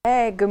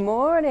Hey, good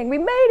morning. We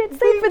made it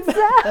safe and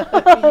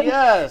sound.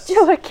 Yes.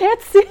 Joe, I can't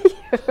see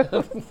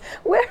you.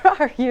 Where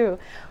are you?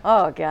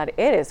 Oh, God,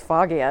 it is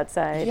foggy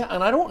outside. Yeah,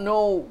 and I don't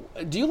know,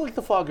 do you like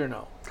the fog or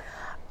no?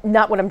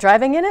 Not when I'm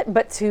driving in it,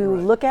 but to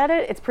Right. look at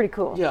it, it's pretty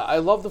cool. Yeah, I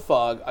love the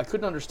fog. I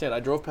couldn't understand.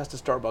 I drove past a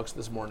Starbucks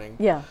this morning.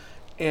 Yeah.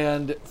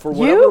 And for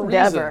whatever reason,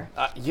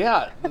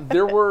 never.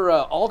 There were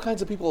all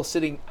kinds of people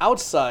sitting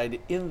outside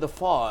in the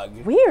fog,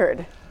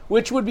 Weird.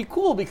 which would be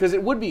cool because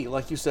it would be,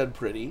 like you said,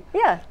 pretty.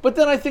 Yeah. But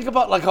then I think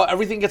about like how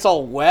everything gets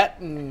all wet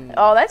and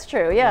Oh, that's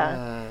true,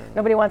 yeah.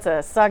 Nobody wants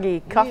a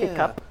soggy coffee yeah.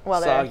 cup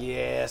while they're... Sog,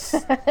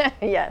 yes.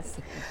 Yes.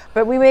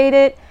 But we made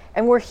it,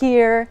 and we're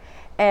here,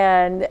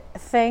 and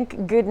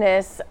thank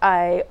goodness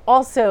I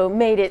also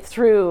made it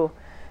through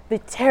the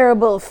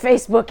terrible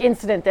Facebook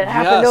incident that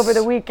happened over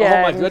the weekend.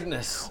 Oh my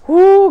goodness.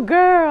 Ooh,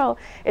 girl.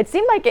 It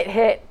seemed like it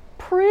hit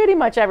pretty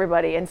much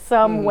everybody in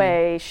some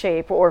way,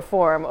 shape, or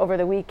form over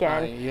the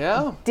weekend.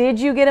 Yeah. Did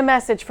you get a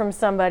message from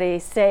somebody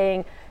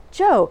saying,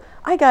 Joe,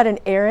 I got an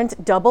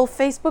errant double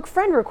Facebook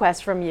friend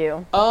request from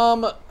you?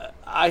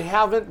 I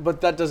haven't, but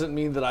that doesn't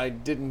mean that I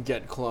didn't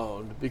get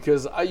cloned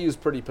because I use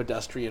pretty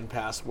pedestrian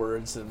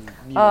passwords and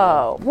you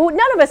know. Oh, well,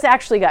 none of us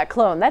actually got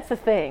cloned. That's the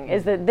thing,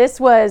 is that this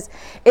was,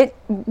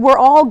 we're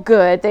all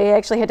good. They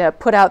actually had to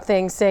put out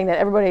things saying that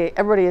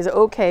everybody is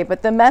okay,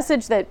 but the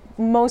message that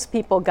most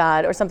people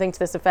got, or something to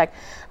this effect,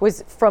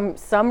 was from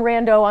some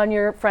rando on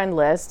your friend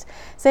list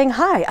saying,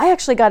 hi, I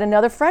actually got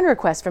another friend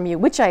request from you,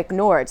 which I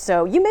ignored,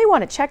 so you may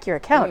want to check your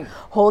account.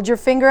 Hold your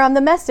finger on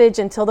the message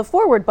until the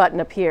forward button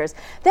appears.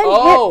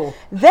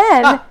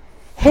 Then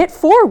hit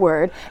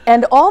forward,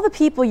 and all the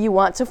people you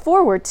want to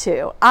forward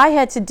to. I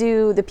had to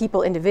do the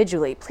people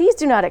individually. Please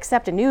do not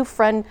accept a new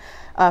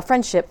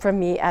friendship from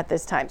me at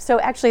this time. So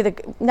actually,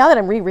 now that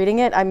I'm rereading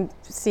it, I'm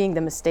seeing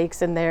the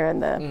mistakes in there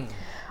and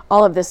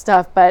all of this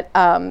stuff. But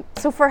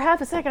so for half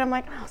a second, I'm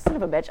like, oh, son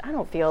of a bitch, I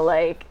don't feel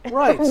like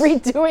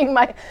redoing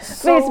my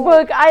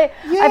Facebook. I've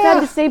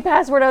had the same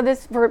password on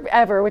this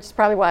forever, which is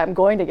probably why I'm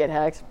going to get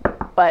hacked.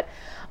 But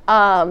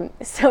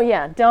so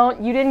yeah,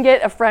 you didn't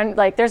get a friend,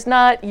 like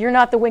you're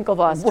not the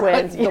Winklevoss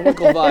twins. The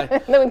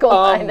Winklevi. The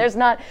Winklevi. There's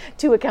not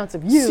two accounts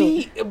of you.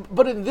 See,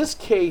 but in this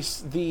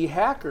case, the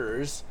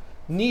hackers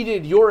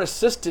needed your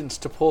assistance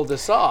to pull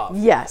this off.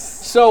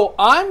 Yes. So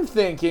I'm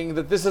thinking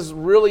that this is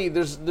really,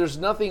 there's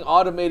nothing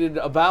automated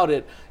about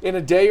it. In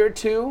a day or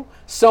two,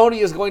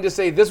 Sony is going to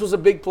say this was a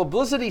big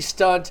publicity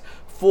stunt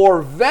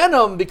for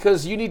Venom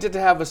because you needed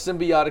to have a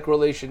symbiotic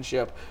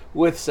relationship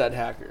with said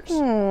hackers.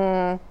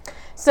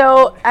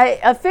 So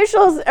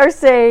officials are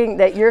saying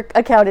that your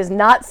account is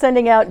not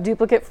sending out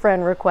duplicate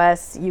friend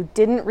requests. You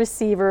didn't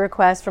receive a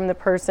request from the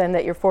person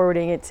that you're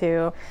forwarding it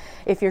to.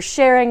 If you're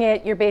sharing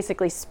it, you're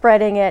basically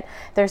spreading it.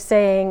 They're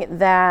saying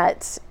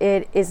that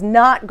it is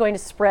not going to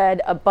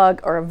spread a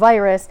bug or a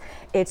virus.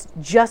 It's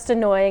just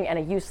annoying and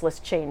a useless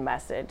chain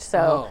message.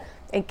 So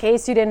in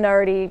case you didn't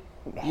already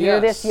hear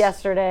this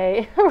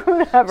yesterday or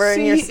whatever,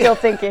 and you're still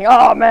thinking,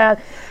 oh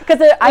man, because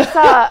I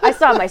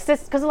saw my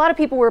sister, because a lot of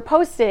people were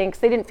posting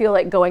because they didn't feel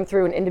like going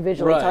through and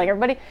individually telling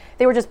everybody.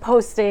 They were just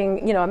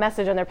posting, a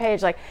message on their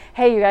page like,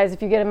 hey, you guys,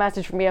 if you get a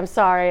message from me, I'm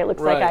sorry, it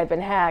looks like I've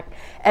been hacked.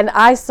 And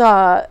I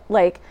saw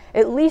like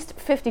at least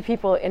 50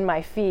 people in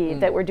my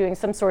feed that were doing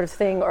some sort of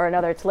thing or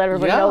another to let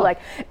everybody know, like,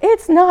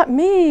 it's not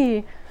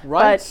me.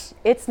 Right. But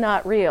it's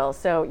not real,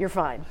 so you're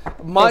fine.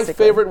 My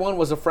favorite one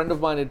was a friend of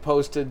mine had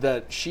posted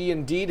that she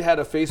indeed had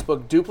a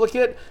Facebook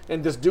duplicate,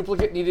 and this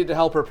duplicate needed to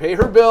help her pay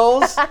her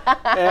bills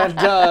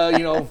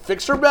and,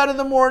 fix her bed in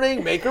the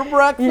morning, make her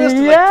breakfast,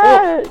 and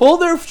like, pull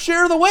their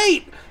share of the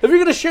weight. If you're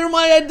going to share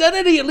my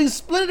identity, at least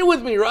split it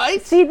with me,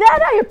 right? See, that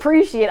I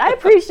appreciate. I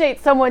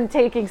appreciate someone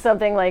taking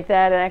something like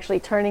that and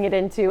actually turning it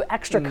into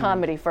extra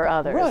comedy for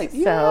others. Right,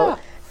 So,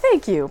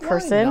 thank you,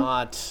 person. Why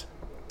not?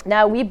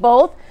 Now, we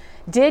both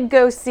did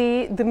go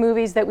see the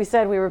movies that we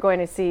said we were going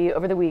to see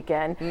over the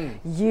weekend.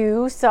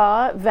 You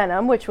saw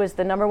Venom, which was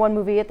the #1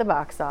 movie at the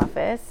box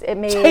office. It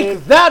made...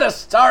 Take that, A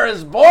Star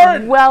Is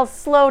Born! Well,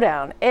 slow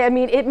down. I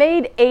mean, it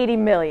made $80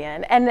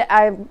 million. And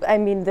I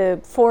mean, the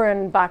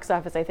foreign box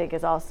office, I think,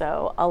 is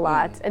also a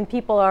lot. And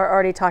people are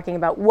already talking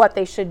about what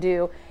they should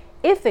do,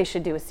 if they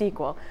should do a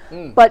sequel.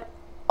 But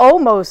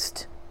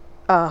almost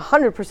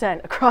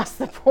 100% across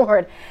the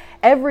board,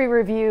 every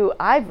review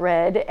I've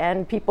read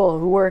and people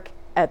who work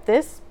at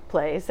this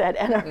place at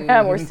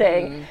NRM were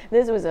saying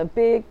this was a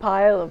big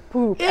pile of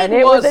poop and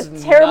it was a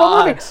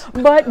terrible movie.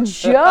 But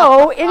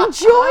Joe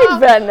enjoyed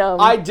Venom.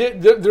 I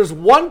did. There's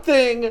one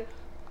thing.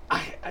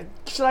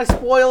 Should I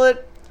spoil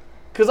it?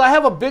 Because I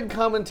have a big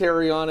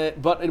commentary on it,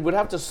 but it would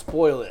have to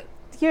spoil it.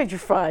 You're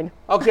fine.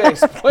 Okay,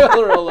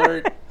 spoiler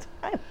alert.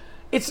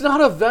 It's not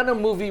a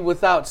Venom movie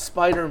without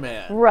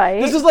Spider-Man. Right.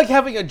 This is like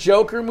having a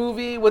Joker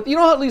movie with,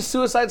 how at least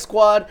Suicide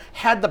Squad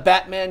had the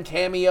Batman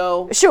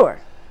cameo? Sure.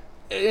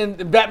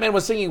 And Batman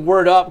was singing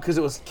Word Up because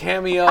it was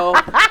cameo.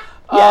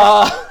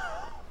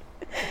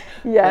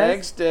 Yes.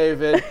 Thanks,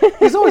 David.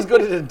 He's always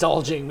good at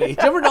indulging me.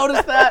 Did you ever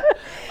notice that?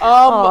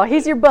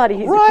 He's your buddy.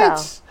 He's your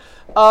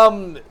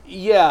pal.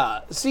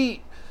 Yeah.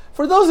 See,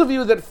 for those of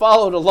you that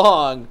followed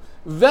along,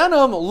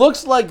 Venom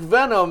looks like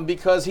Venom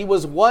because he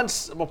was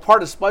once a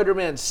part of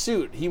Spider-Man's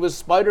suit. He was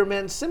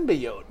Spider-Man's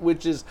symbiote,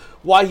 which is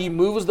why he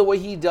moves the way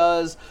he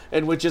does,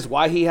 and which is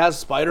why he has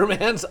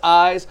Spider-Man's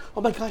eyes.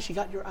 Oh my gosh, he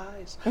got your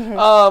eyes.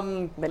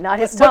 But not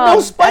his But tongue. no That thing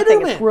is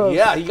Spider-Man. gross.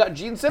 Yeah, he got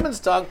Gene Simmons'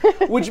 tongue,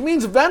 which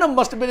means Venom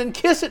must have been in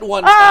Kiss at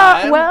one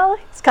time. Well,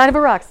 it's kind of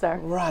a rock star.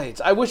 Right.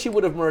 I wish he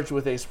would have merged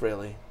with Ace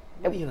Frehley.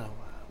 You know.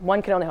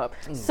 One can only hope.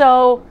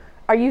 So,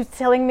 are you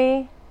telling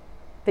me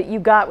that you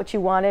got what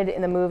you wanted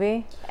in the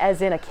movie,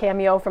 as in a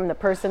cameo from the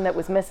person that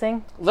was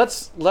missing?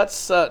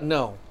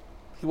 No,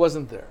 he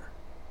wasn't there.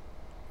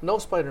 No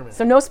Spider-Man.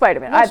 So no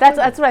Spider-Man. No That's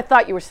Spider-Man. what I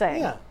thought you were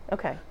saying. Yeah.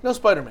 Okay. No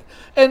Spider-Man.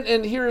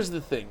 And here's the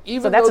thing.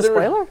 Even So that's a though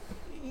there- spoiler?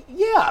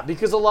 Yeah,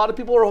 because a lot of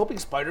people are hoping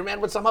Spider-Man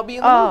would somehow be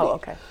in the Oh, movie.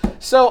 okay.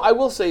 So I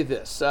will say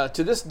this.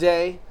 To this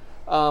day,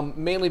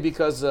 mainly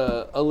because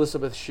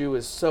Elizabeth Shue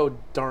is so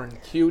darn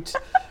cute,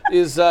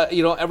 is,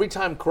 every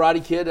time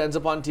Karate Kid ends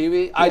up on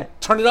TV, I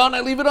turn it on, I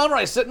leave it on, or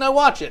I sit and I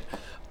watch it.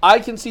 I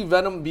can see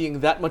Venom being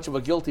that much of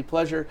a guilty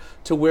pleasure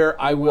to where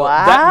I will.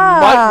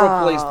 That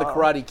might replace the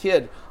Karate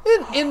Kid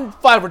in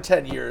 5 or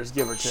 10 years,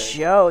 give or take.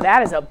 Joe,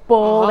 that is a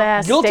bold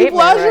ass Guilty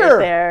statement pleasure. right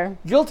there.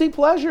 Guilty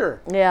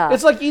pleasure. Yeah.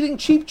 It's like eating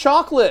cheap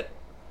chocolate.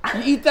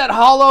 You eat that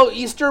hollow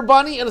Easter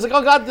bunny, and it's like,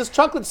 oh God, this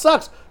chocolate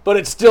sucks, but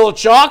it's still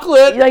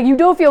chocolate. Like, you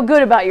don't feel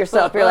good about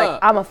yourself. You're like,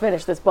 I'm gonna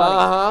finish this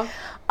bunny.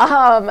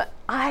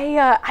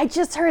 I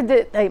just heard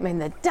that, I mean,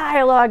 the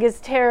dialogue is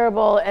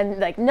terrible, and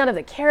like none of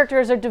the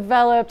characters are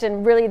developed,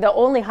 and really the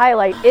only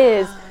highlight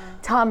is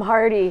Tom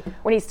Hardy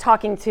when he's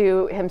talking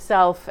to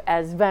himself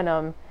as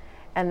Venom,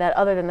 and that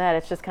other than that,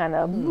 it's just kind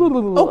of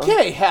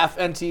Okay,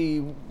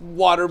 half-empty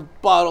water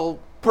bottle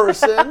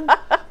person.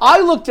 I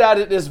looked at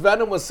it as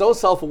Venom was so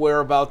self-aware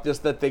about this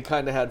that they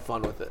kind of had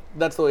fun with it.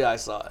 That's the way I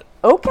saw it.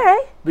 Okay.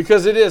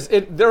 Because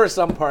there are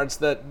some parts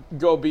that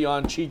go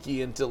beyond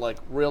cheeky into like,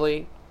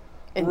 really?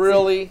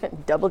 Really?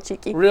 Double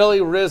cheeky.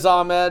 Really, Riz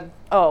Ahmed?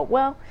 Oh,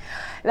 well.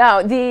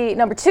 Now, the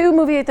number 2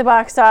 movie at the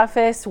box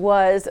office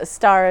was A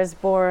Star is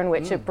Born,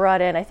 which it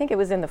brought in, I think it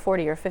was in the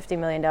 $40 or $50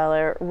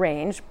 million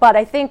range. But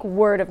I think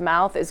word of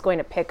mouth is going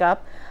to pick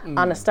up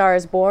on A Star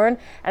is Born.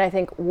 And I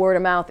think word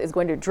of mouth is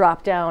going to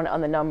drop down on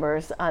the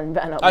numbers on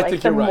Venom. I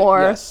think you're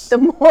right, yes. The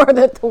more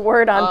that the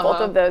word on both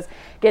of those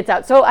gets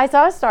out. So I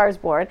saw A Star is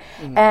Born,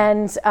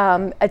 and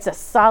it's a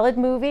solid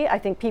movie. I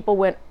think people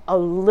went a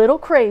little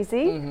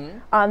crazy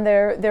on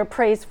their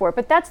praise for it.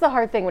 But that's the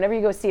hard thing. Whenever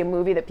you go see a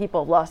movie that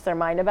people have lost their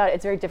mind about,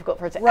 it's very difficult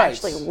for it to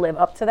actually live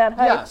up to that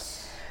hype.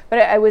 Yes. But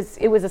it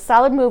was a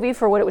solid movie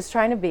for what it was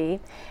trying to be.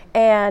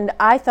 And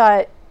I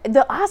thought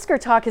the Oscar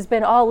talk has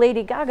been all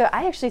Lady Gaga.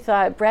 I actually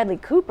thought Bradley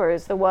Cooper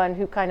is the one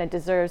who kind of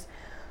deserves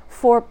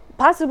for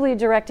possibly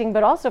directing,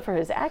 but also for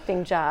his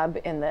acting job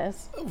in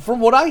this. From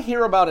what I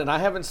hear about it, and I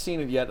haven't seen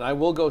it yet, and I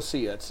will go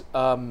see it,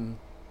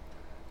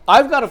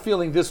 I've got a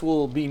feeling this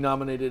will be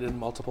nominated in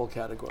multiple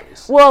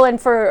categories. Well, and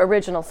for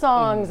original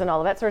songs and all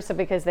of that sort of stuff,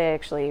 because they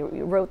actually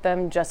wrote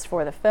them just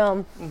for the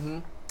film.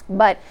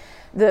 But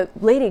the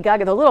Lady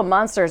Gaga, the Little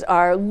Monsters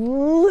are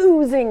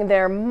losing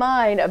their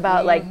mind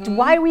about like,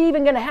 why are we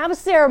even going to have a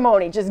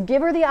ceremony? Just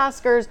give her the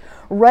Oscars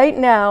right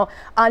now.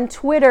 On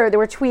Twitter, there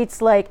were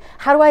tweets like,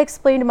 how do I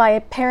explain to my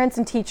parents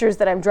and teachers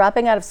that I'm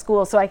dropping out of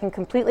school so I can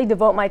completely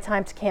devote my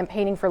time to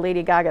campaigning for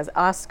Lady Gaga's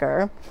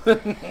Oscar?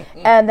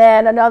 And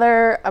then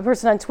a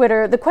person on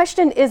Twitter, the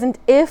question isn't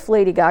if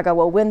Lady Gaga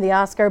will win the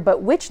Oscar,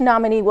 but which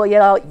nominee will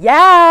yell,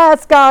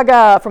 yes,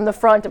 Gaga, from the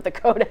front of the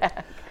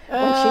Kodak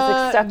when she's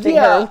accepting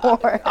her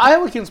award. I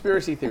have a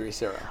conspiracy theory,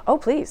 Sarah. Oh,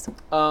 please.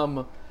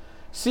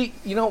 See,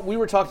 we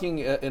were talking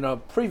in a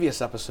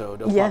previous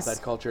episode of Yes. Pop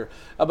That Culture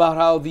about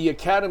how the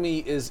Academy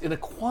is in a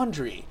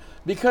quandary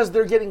because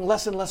they're getting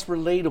less and less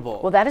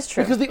relatable. Well, that is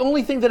true. Because the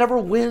only thing that ever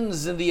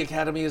wins in the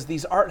Academy is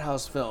these art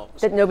house films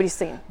That nobody's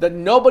seen. that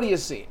nobody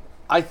has seen.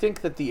 I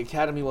think that the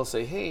Academy will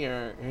say,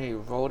 hey,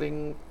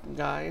 voting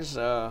guys,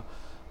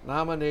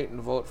 nominate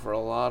and vote for a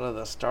lot of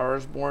the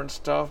Stars Born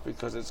stuff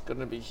because it's going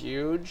to be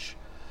huge.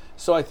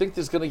 So I think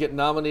this is going to get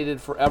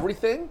nominated for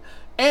everything.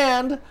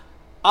 And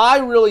I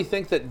really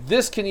think that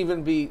this can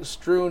even be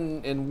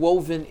strewn and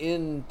woven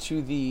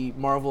into the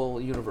Marvel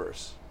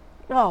universe.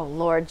 Oh,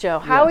 Lord, Joe.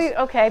 How Yes.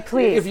 okay,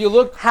 please. If you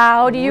look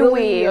how do you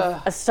really,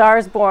 weave A Star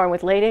is Born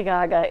with Lady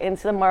Gaga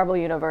into the Marvel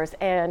universe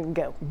and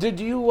go? Did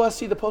you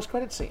see the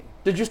post-credit scene?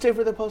 Did you stay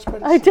for the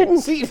post-credit scene? I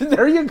didn't. See,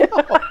 there you go.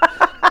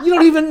 You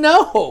don't even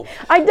know.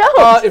 I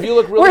don't. If you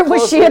look really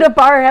Was she closely- at a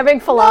bar having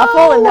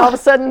falafel and No. all of a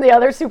sudden the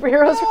other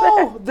superheroes were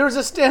there? Oh, there's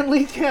a Stan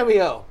Lee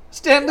cameo.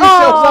 Stan Lee shows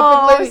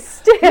up in Lady.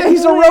 Stan Yeah,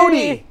 he's a Lee.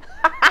 roadie.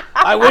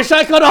 I wish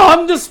I could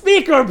hum the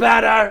speaker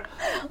better.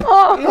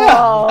 Oh.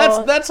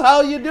 Yeah, that's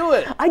how you do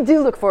it. I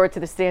do look forward to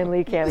the Stan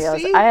Lee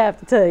cameos. See? I have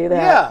to tell you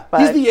that. Yeah,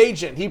 but- he's the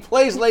agent. He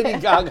plays Lady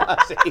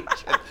Gaga's agent.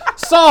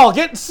 Saul,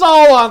 get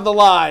Saul on the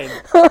line.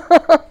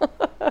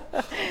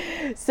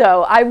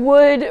 So I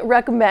would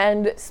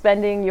recommend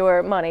spending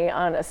your money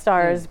on A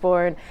Star is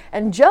Born,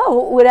 and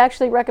Joe would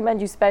actually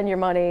recommend you spend your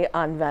money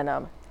on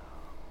Venom.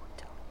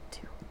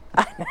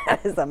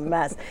 That is a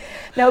mess.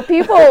 Now,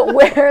 people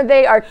where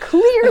they are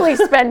clearly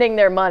spending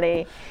their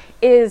money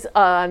is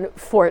on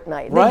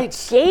Fortnite. Right.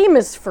 The game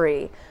is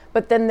free,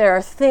 but then there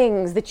are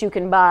things that you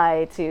can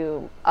buy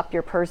to up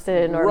your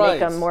person or Right. make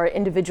them more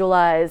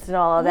individualized and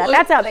all of that. Well,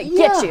 That's how they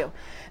yeah. get you.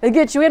 They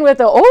get you in with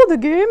the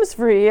game's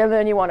free, and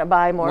then you want to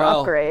buy more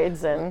Well,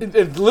 upgrades. And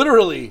It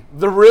literally,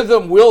 the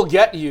rhythm will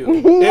get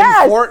you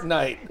Yes. in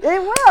Fortnite.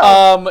 it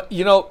will.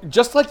 You know,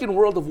 just like in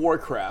World of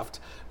Warcraft,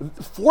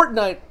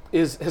 Fortnite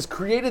has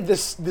created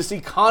this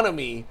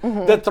economy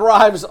Mm-hmm. that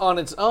thrives on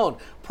its own.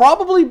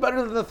 Probably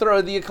better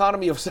than the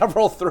economy of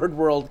several third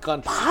world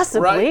countries.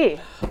 Possibly.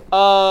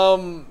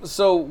 Right?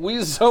 So we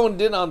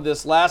zoned in on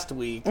this last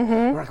week.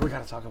 Mm-hmm. We're like, we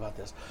got to talk about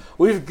this.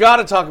 We've got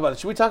to talk about it.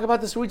 Should we talk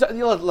about this?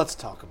 Let's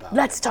talk about it.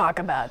 Let's talk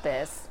about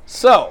this.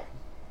 So,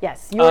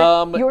 Yes,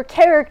 your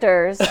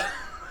characters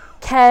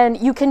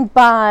you can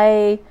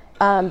buy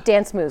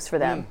dance moves for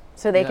them,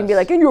 so they can be yes.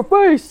 like in your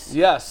face.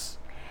 yes.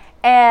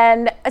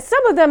 And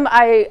some of them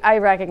I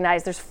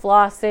recognize. There's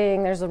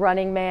flossing, there's a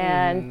Running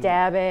Man,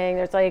 dabbing.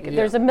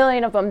 There's a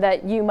million of them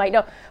that you might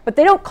know, but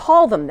they don't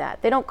call them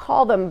that. They don't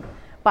call them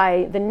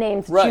by the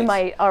names that you Right.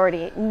 might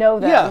already know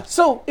them. Yeah.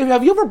 So,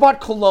 have you ever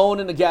bought cologne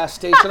in a gas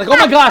station? Like, oh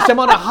my gosh, I'm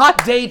on a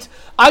hot date.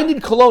 I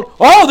need cologne.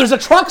 Oh, there's a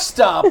truck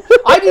stop.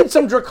 I need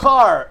some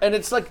Drakkar. And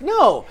it's like,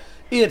 no,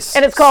 it's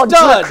called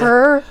Stud.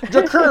 Drakkar.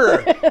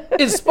 Drakkar,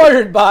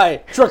 inspired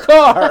by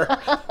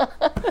Drakkar.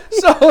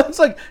 So it's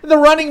like the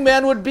Running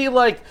Man would be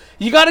like,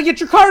 you got to get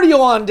your cardio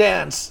on,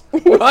 dance,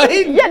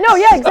 right?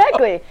 Yeah,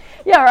 exactly.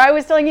 Yeah, or I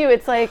was telling you,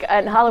 it's like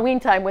at Halloween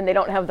time when they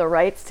don't have the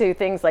rights to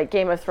things like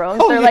Game of Thrones.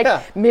 Oh, They're yeah.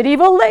 like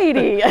medieval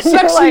lady. And you're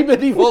Sexy like,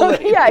 medieval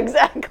lady. Yeah,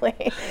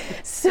 exactly.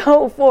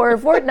 So for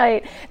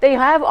Fortnite, they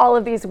have all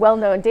of these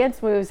well-known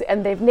dance moves,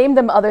 and they've named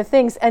them other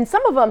things. And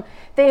some of them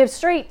they have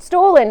straight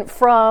stolen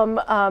from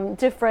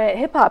different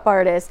hip-hop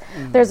artists.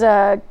 There's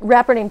a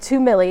rapper named 2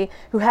 Milli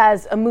who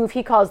has a move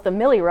he calls the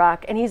Milli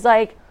Rock, and he's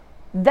like,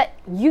 that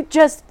you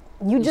just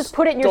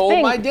put it in your Stole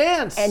thing, my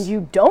dance. and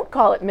you don't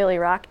call it Milli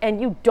Rock,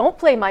 and you don't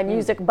play my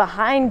music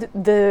behind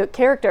the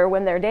character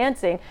when they're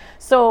dancing.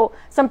 So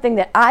something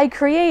that I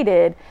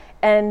created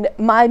and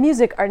my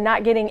music are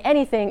not getting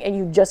anything, and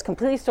you just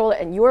completely stole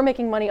it, and you're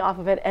making money off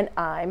of it, and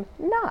I'm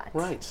not.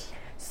 Right.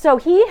 So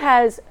he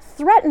has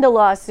threatened a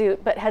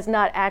lawsuit, but has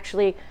not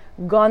actually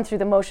gone through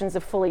the motions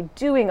of fully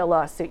doing a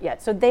lawsuit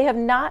yet. So they have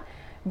not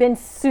been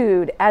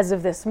sued as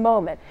of this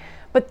moment.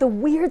 But the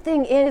weird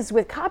thing is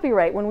with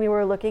copyright, when we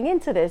were looking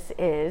into this,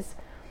 is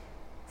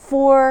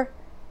for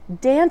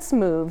dance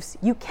moves,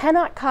 you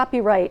cannot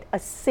copyright a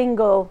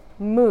single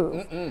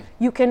move.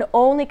 You can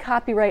only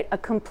copyright a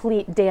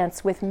complete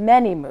dance with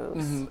many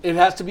moves. It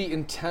has to be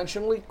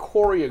intentionally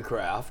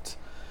choreographed.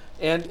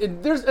 And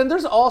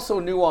there's also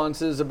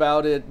nuances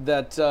about it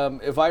that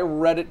if I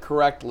read it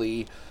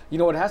correctly, you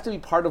know, it has to be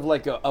part of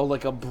like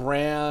a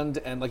brand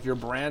and like your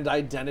brand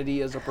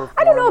identity as a performer.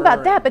 I don't know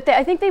about that, but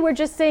I think they were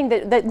just saying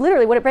that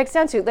literally what it breaks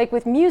down to, like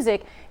with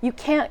music, you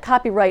can't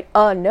copyright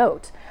a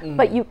note,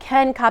 but you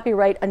can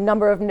copyright a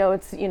number of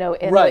notes, you know,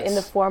 in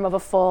the form of a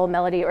full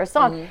melody or a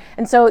song.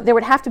 And so there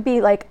would have to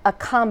be like a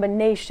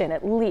combination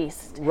at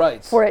least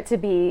for it to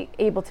be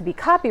able to be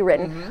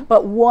copywritten.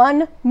 But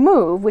one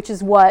move, which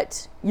is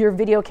what your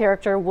video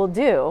character will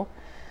do,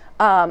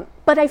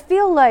 but I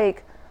feel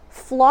like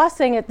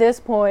flossing at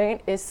this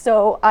point is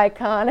so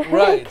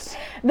iconic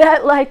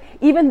that like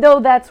even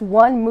though that's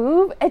one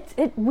move,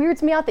 it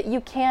weirds me out that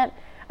you can't.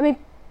 I mean,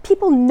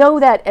 people know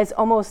that as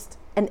almost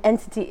an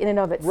entity in and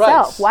of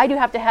itself. Why do you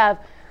have to have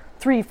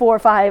 3, 4,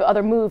 5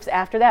 other moves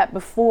after that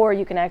before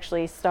you can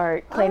actually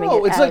start claiming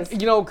it it's as? like,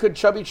 you know, could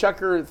Chubby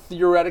Checker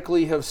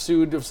theoretically have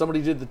sued if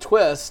somebody did the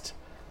twist?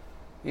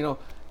 You know,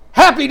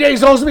 Happy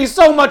Days owes me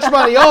so much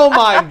money. Oh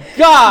my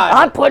God!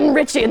 I'm putting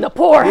Richie in the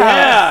poorhouse.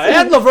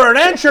 Yeah, and Laverne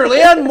and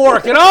Shirley and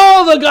Mork and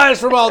all the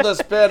guys from all the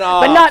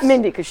spin-offs. But not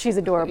Mindy because she's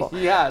adorable.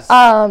 Yes.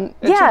 Yeah.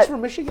 She's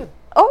from Michigan.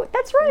 Oh,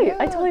 that's right.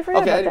 I totally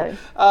forgot about anyway,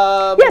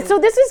 that. Yeah, so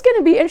this is going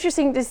to be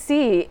interesting to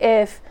see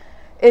if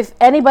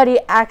anybody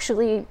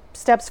actually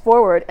steps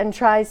forward and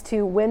tries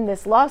to win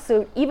this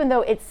lawsuit, even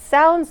though it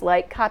sounds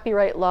like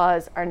copyright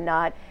laws are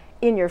not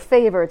in your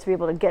favor to be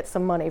able to get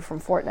some money from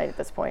Fortnite at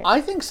this point.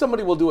 I think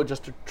somebody will do it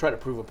just to try to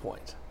prove a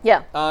point.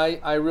 Yeah.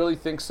 I really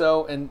think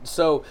so. And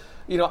so,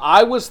 you know,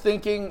 I was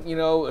thinking, you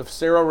know, if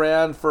Sarah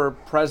ran for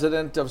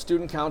president of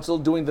student council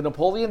doing the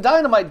Napoleon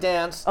Dynamite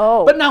dance,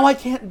 but now I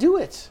can't do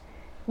it.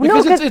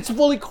 Because it's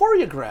fully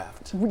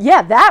choreographed.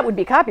 Yeah, that would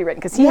be copywritten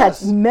because he had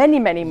many,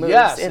 many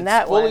moves in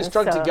that one. It's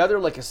fully strung together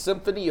like a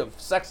symphony of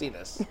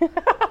sexiness.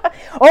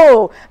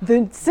 Oh,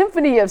 the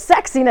symphony of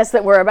sexiness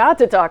that we're about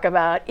to talk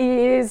about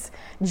is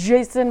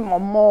Jason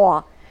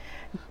Momoa.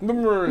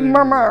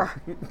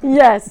 Murmur.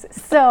 Yes.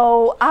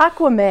 So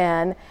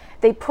Aquaman,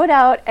 they put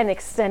out an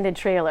extended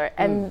trailer,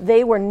 and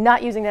they were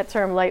not using that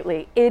term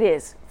lightly. It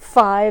is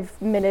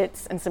 5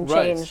 minutes and some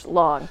change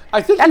long.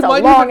 I think you might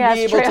even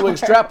be able to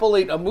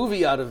extrapolate a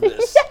movie out of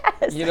this.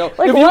 Yes. You know,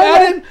 Like if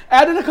you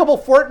added a couple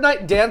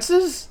Fortnite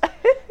dances,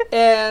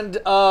 and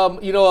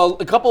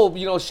a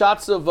couple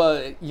shots of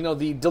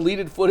the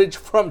deleted footage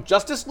from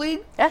Justice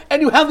League,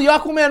 and you have the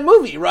Aquaman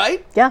movie,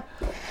 right? Yeah.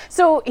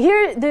 So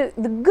here,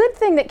 the good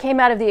thing that came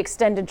out of the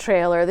extended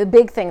trailer, the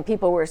big thing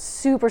people were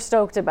super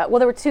stoked about. Well,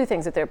 there were two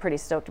things that they were pretty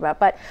stoked about,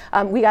 but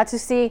we got to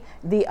see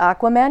the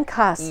Aquaman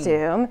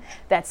costume.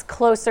 That's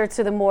closer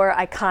to the more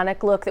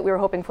iconic look that we were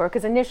hoping for.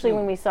 Because initially,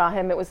 when we saw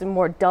him, it was in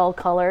more dull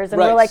colors,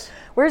 and we're like,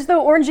 "Where's the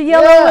orangey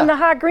yellow and the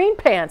hot green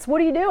pants?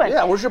 What are you doing?"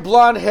 Yeah, where's your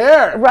blonde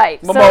hair?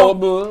 Right. Momoa.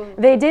 So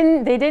they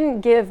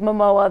didn't give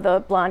Momoa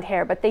the blonde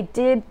hair, but they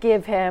did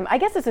give him. I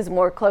guess this is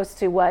more close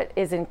to what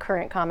is in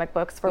current comic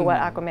books for what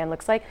Aquaman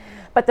looks like.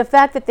 But the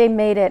fact that they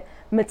made it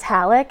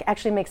metallic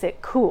actually makes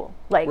it cool.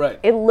 Like,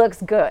 it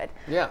looks good.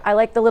 Yeah. I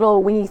like the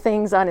little wingy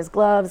things on his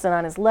gloves and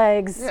on his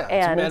legs. Yeah,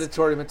 and it's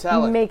mandatory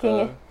metallic.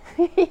 Making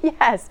it,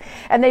 yes.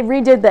 And they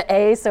redid the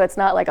A, so it's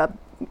not like a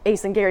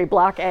Ace and Gary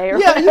Block A. Or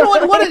you know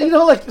what?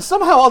 Like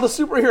somehow all the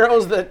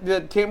superheroes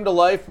that came to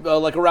life,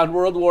 like around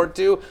World War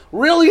II,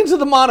 really into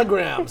the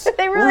monograms.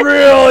 They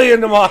really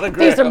into monograms.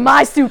 These are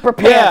my super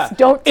pants.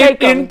 Don't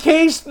take them. In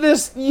case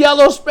this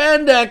yellow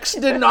spandex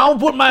didn't, I'll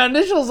put my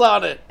initials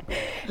on it.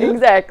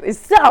 Exactly.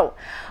 So,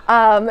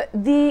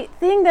 the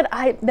thing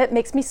that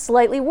makes me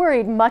slightly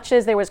worried, much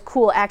as there was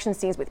cool action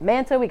scenes with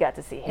Manta, we got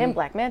to see him,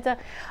 Black Manta,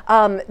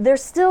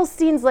 there's still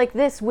scenes like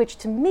this, which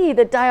to me,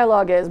 the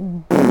dialogue is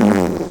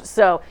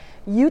so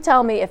you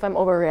tell me if I'm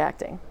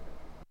overreacting.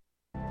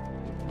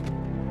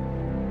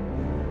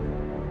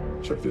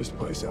 Check this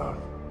place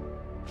out.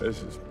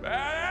 This is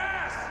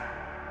badass!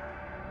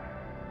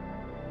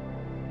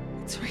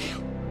 It's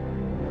real.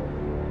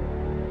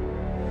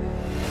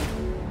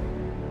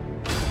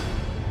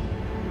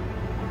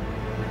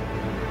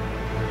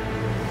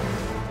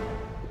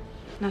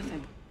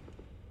 Nothing.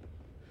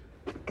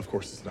 Of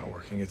course it's not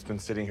working. It's been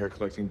sitting here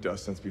collecting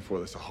dust since before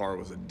the Sahara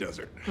was a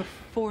desert.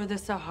 Before the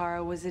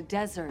Sahara was a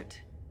desert.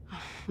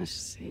 Let's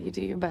just say you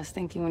do your best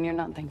thinking when you're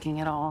not thinking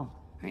at all.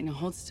 All right, now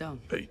hold still.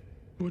 Hey,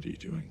 what are you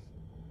doing?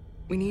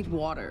 We need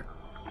water.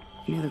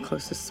 Near the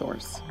closest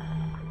source.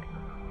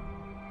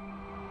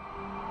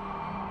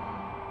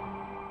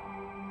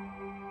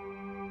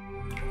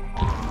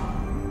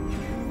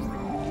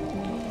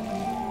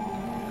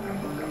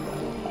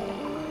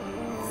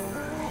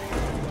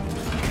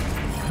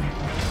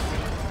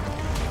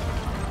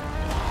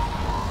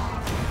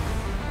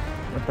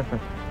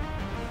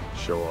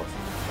 Show off.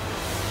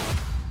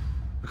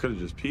 I could have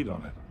just peed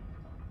on it.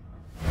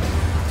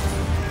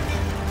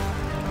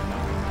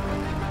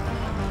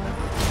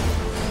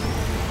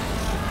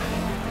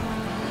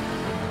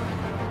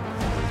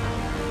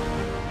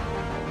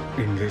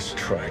 In this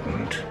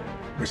trident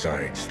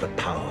resides the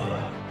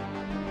power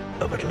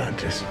of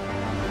Atlantis.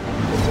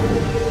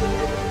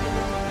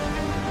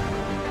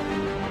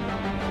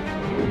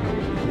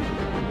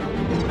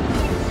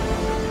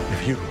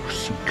 If you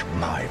seek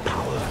my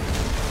power,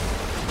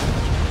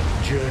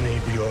 journey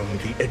beyond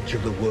the edge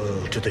of the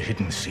world to the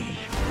hidden sea.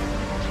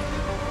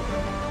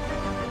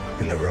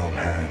 In the wrong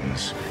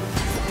hands,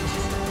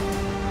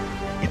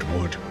 it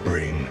would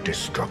bring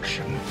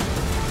destruction.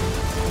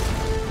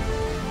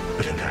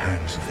 But in the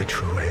hands of the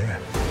true heir,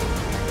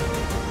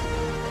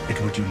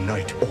 it would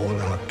unite all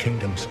our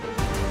kingdoms,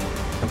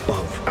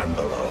 above and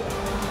below.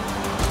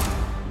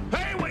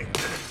 Hey, wait!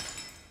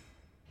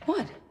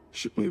 What?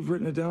 Shouldn't we have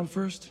written it down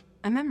first?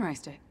 I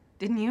memorized it.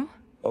 Didn't you?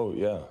 Oh,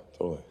 yeah,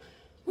 totally.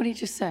 What did you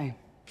just say?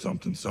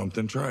 Something,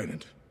 something,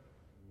 trident.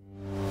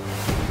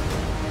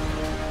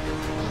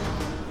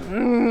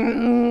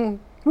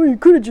 Well, you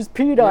could have just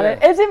peed on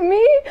it. Is it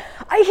me?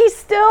 He's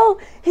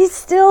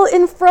still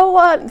in full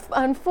on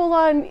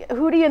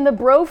Hootie and the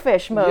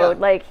Brofish mode.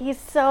 Yeah. Like he's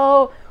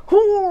so.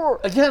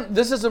 Again,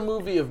 this is a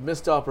movie of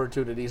missed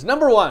opportunities.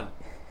 Number one,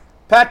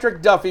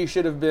 Patrick Duffy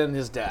should have been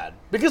his dad.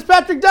 Because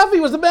Patrick Duffy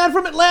was the man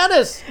from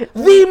Atlantis.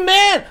 The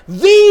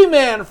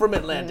man from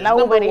Atlantis.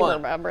 Nobody number one.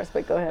 remembers,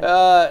 but go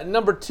ahead.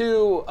 Number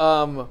two,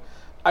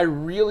 I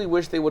really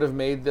wish they would have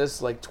made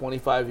this like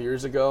 25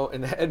 years ago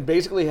and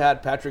basically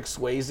had Patrick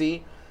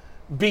Swayze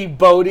be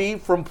Bodhi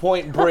from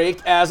Point Break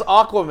as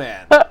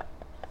Aquaman.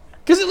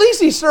 Because at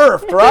least he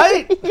surfed,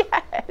 right?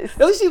 Yes.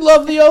 At least he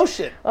loved the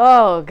ocean.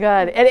 Oh,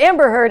 God. And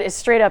Amber Heard is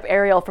straight up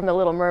Ariel from The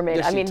Little Mermaid.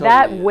 Yes, I she mean, totally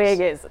that is. wig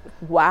is,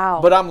 wow.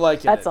 But I'm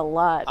liking it. That's a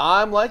lot.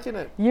 I'm liking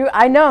it.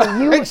 I know.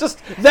 It's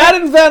just that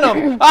and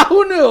Venom.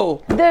 Who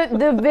knew?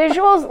 The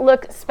visuals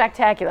look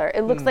spectacular.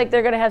 It looks like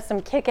they're going to have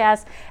some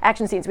kick-ass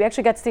action scenes. We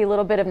actually got to see a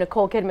little bit of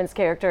Nicole Kidman's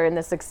character in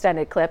this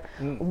extended clip,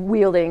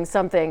 wielding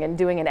something and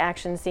doing an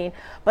action scene.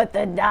 But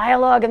the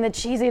dialogue and the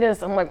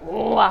cheesiness, I'm like,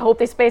 oh, I hope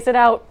they space it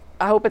out.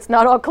 I hope it's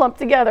not all clumped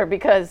together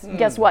because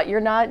guess what? You're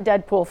not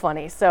Deadpool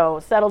funny.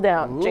 So settle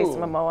down, Jason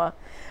Momoa.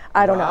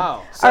 I don't know. Wow,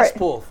 All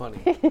cesspool funny.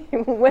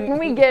 when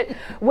we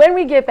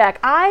get back,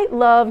 I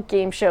love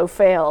game show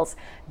fails.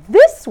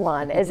 This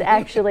one is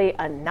actually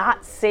a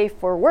not safe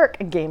for work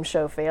game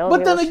show fail.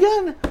 But then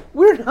again,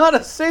 we're not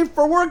a safe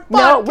for work podcast.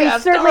 No, we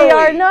certainly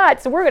are are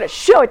not. So we're going to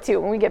show it to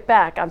you when we get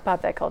back on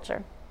Pop That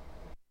Culture.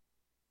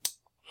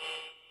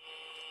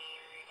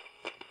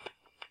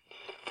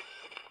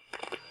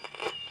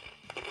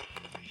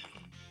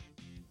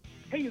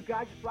 Hey, you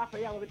guys, it's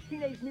Raphael of the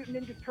Teenage Mutant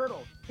Ninja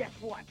Turtles. Guess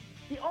what?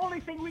 The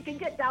only thing we can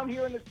get down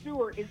here in the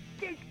sewer is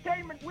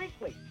Geektainment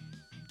Weekly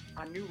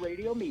on New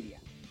Radio Media.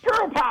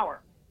 Turtle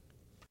Power!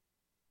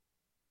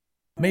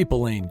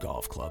 Maple Lane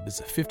Golf Club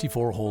is a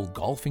 54-hole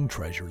golfing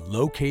treasure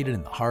located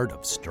in the heart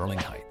of Sterling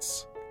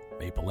Heights.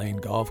 Maple Lane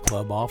Golf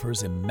Club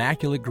offers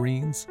immaculate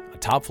greens, a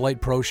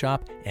top-flight pro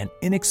shop, and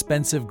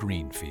inexpensive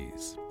green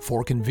fees.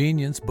 For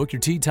convenience, book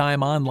your tee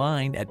time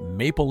online at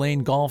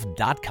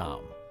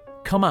maplelanegolf.com.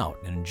 Come out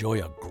and enjoy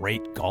a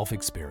great golf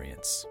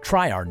experience.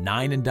 Try our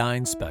 9 and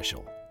Dine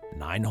special,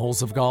 9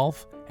 holes of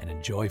golf, and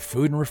enjoy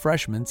food and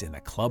refreshments in the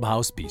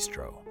Clubhouse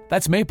Bistro.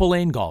 That's Maple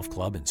Lane Golf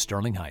Club in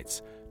Sterling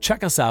Heights.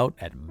 Check us out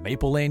at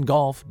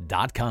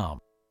maplelanegolf.com.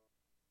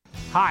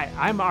 Hi,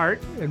 I'm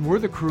Art, and we're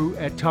the crew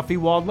at Tuffy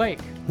Walled Lake.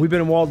 We've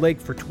been in Walled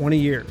Lake for 20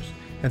 years,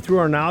 and through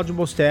our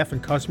knowledgeable staff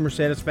and customer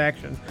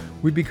satisfaction,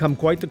 we've become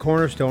quite the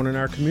cornerstone in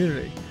our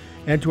community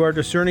and to our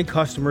discerning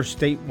customers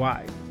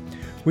statewide.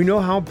 We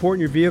know how important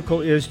your vehicle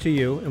is to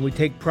you, and we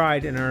take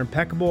pride in our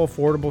impeccable,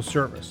 affordable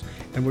service,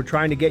 and we're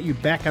trying to get you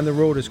back on the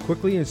road as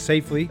quickly and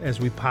safely as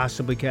we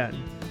possibly can.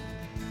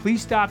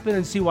 Please stop in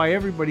and see why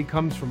everybody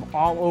comes from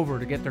all over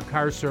to get their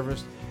cars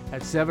serviced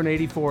at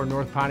 784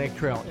 North Pontiac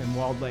Trail in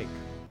Walled Lake.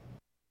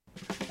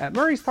 At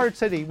Murray's Part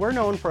City, we're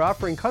known for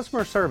offering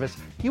customer service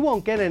you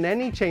won't get in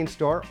any chain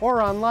store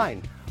or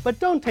online. But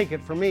don't take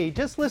it from me,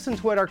 just listen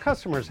to what our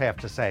customers have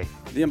to say.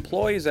 The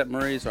employees at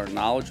Murray's are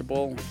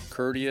knowledgeable,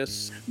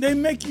 courteous. They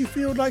make you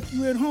feel like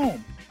you're at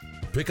home.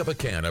 Pick up a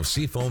can of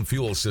Seafoam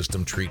Fuel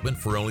System treatment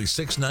for only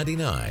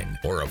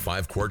 $6.99 or a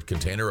 5-quart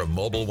container of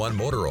Mobil 1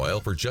 motor oil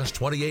for just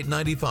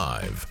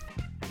 $28.95.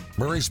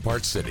 Murray's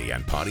Part City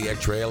on Pontiac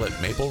Trail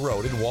at Maple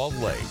Road in Walled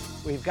Lake.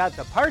 We've got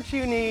the parts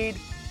you need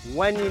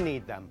when you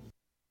need them.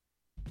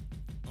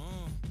 Now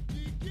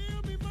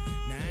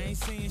I ain't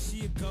saying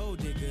she a gold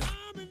digger,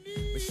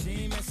 but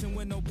she ain't messing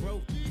with no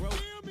broke. Now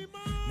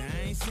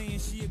I ain't saying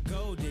she a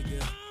gold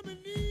digger,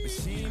 but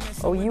she ain't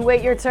messing Oh, you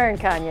wait your turn,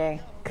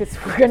 Kanye, because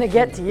we're going to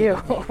get to you.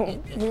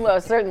 You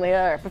most certainly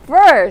are. But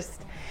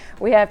first,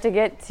 we have to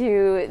get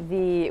to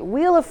the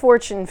Wheel of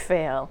Fortune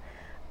fail.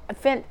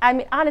 I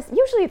mean, honestly,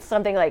 usually it's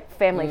something like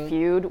Family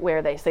Feud,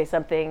 where they say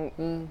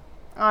something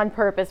on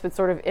purpose, but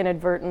sort of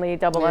inadvertently,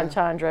 double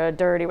entendre,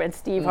 dirty, and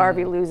Steve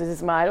Harvey loses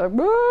his mind, like,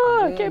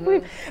 I can't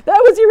believe that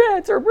was your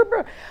answer.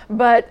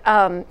 But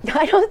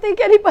I don't think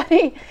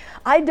anybody,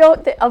 I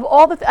don't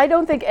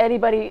think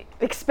anybody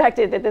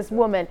expected that this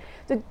woman,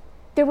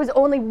 there was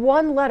only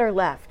one letter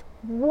left.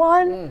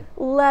 One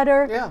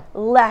letter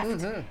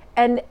left.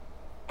 And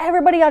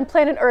everybody on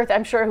planet Earth,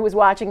 I'm sure, who was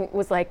watching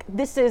was like,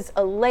 this is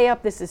a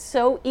layup, this is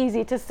so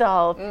easy to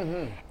solve.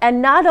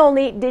 And not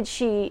only did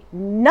she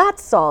not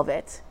solve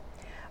it,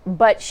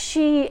 but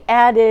she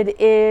added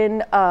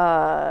in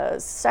a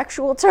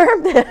sexual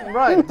term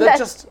right,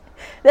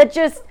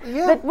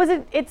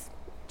 it's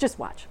just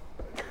watch.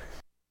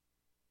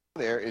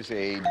 There is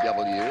a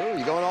W.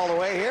 You going all the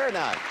way here or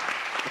not?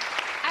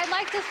 I'd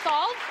like to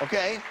solve.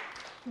 Okay.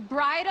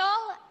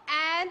 Bridal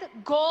and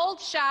gold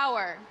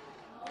shower.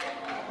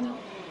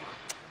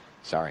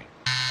 Sorry.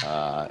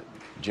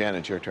 Jen,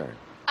 it's your turn.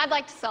 I'd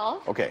like to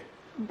solve. Okay.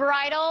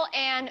 Bridal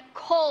and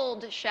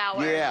cold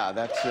shower. Yeah,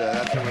 that's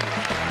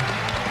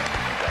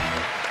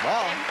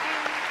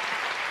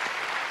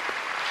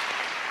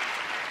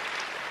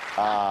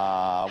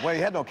well,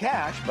 you had no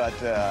cash, but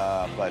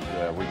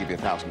we give you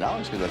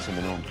 $1,000 because that's the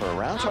minimum per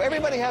round. So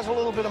everybody has a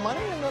little bit of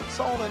money, and that's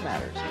all that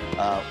matters.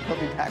 We'll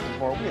be back with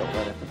more Wheel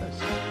right after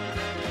this.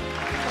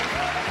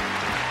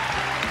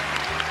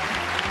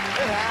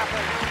 It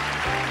happened.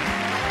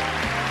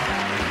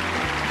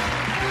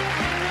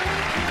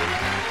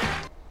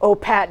 Oh,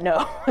 Pat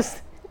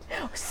knows.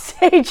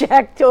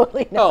 Sajak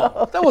totally knows.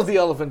 Oh, that was the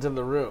elephant in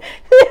the room.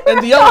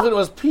 And the elephant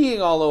was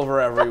peeing all over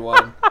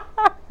everyone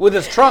with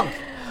his trunk.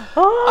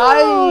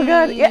 Oh,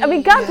 God. Yeah, I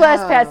mean, God bless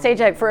Pat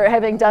Sajak for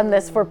having done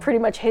this for pretty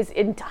much his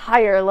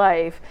entire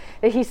life.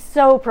 That he's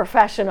so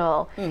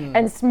professional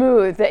and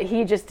smooth that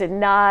he just did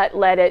not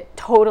let it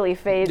totally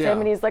faze him.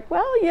 And he's like,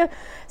 well,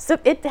 so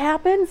it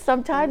happens.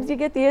 Sometimes you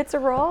get the answer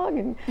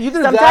wrong.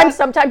 And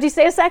sometimes you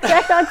say a sex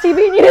act on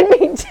TV and you didn't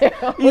mean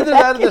to. Either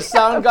that or the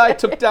sound guy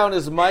took down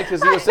his mic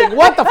as he was saying,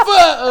 what the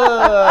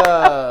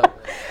fuck?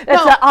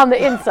 That's on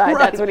the inside. Right.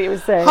 That's what he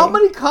was saying. How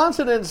many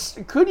consonants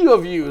could you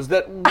have used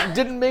that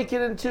didn't make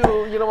it into, a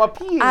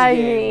peeing game? I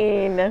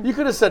mean, you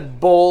could have said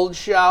bold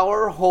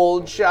shower,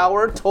 hold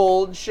shower,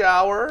 told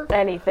shower.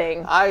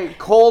 Anything.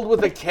 Cold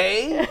with a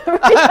K?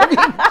 I mean,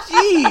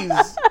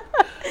 jeez.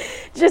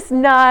 Just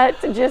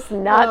not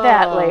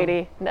that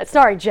lady. No,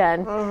 sorry,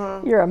 Jen.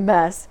 You're a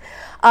mess.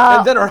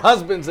 And then her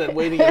husband's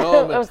waiting at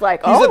home. I was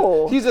like,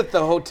 he's at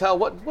the hotel.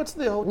 What's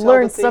the hotel?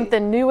 Learn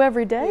something new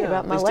every day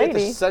about my lady. They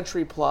stay at the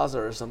Century Plaza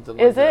or something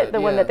Is like that. Is it?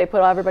 The one that they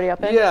put everybody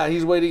up in? Yeah,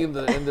 he's waiting in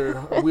their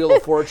Wheel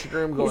of Fortune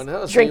room going,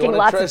 drinking so you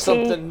lots try of tea.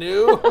 something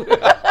new?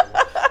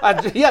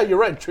 Yeah, you're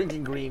right.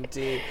 Drinking green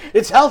tea.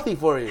 It's healthy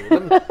for you.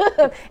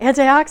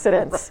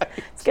 Antioxidants. Right.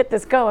 Let's get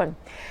this going.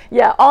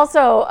 Yeah,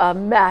 also a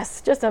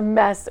mess, just a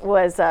mess,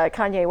 was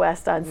Kanye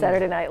West on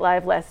Saturday Night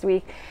Live last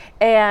week.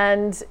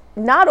 And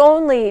not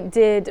only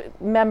did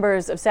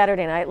members of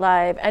Saturday Night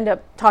Live end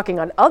up talking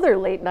on other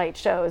late night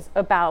shows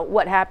about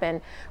what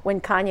happened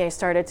when Kanye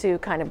started to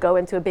kind of go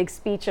into a big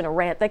speech and a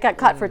rant. They got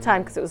cut for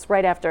time because it was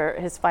right after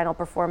his final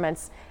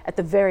performance at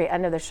the very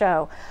end of the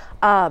show.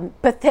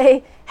 But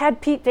they had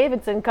Pete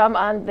Davidson come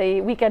on the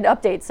Weekend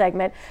Update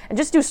segment and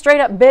just do straight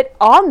up bit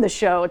on the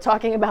show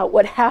talking about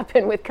what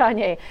happened with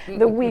Kanye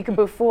the week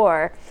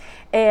before.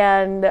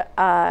 And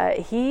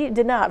he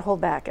did not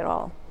hold back at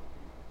all.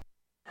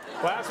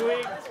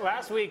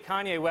 Last week,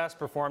 Kanye West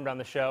performed on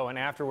the show, and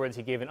afterwards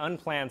he gave an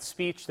unplanned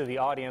speech to the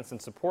audience in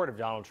support of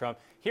Donald Trump.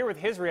 Here with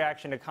his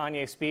reaction to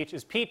Kanye's speech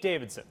is Pete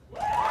Davidson.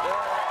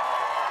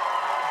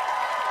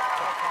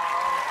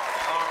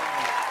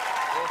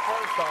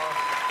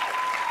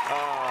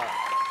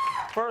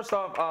 First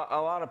off,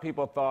 a lot of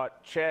people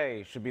thought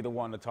Che should be the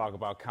one to talk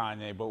about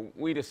Kanye, but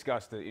we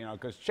discussed it,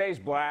 because Che's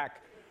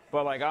black,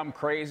 but like I'm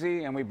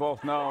crazy, and we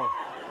both know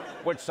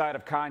which side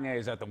of Kanye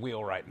is at the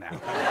wheel right now.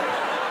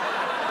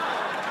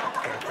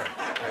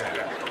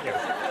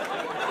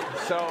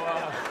 So,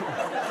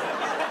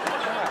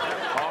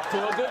 off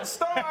to a good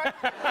start.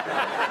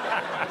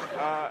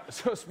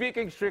 So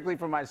speaking strictly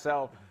for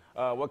myself,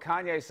 what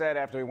Kanye said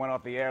after he went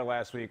off the air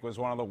last week was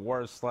one of the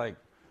worst,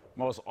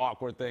 most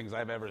awkward things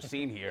I've ever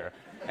seen here.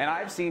 And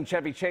I've seen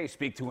Chevy Chase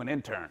speak to an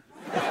intern.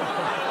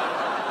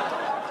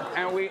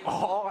 And we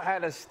all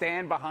had to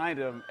stand behind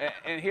him.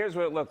 And here's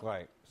what it looked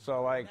like.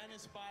 So,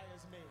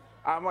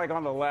 I'm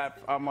on the left.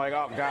 I'm like,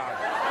 oh, God.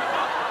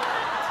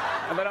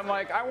 And then I'm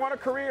like, I want a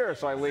career,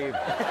 so I leave.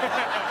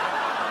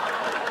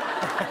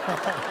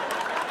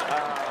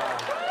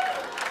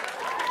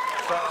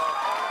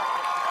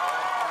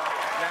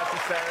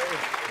 Necessary.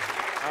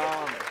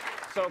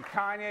 So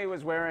Kanye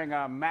was wearing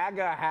a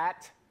MAGA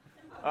hat.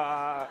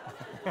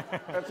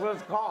 That's what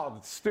it's called.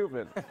 It's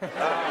stupid.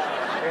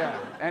 Yeah.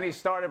 And he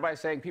started by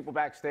saying people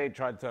backstage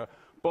tried to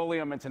bully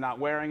him into not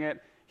wearing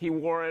it. He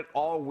wore it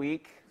all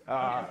week.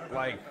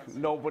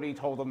 Nobody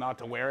told him not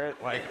to wear it.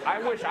 I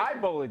wish I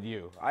bullied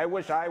you. I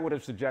wish I would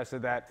have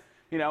suggested that,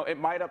 it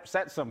might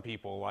upset some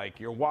people, like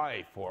your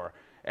wife or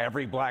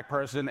every black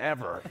person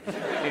ever.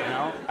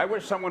 I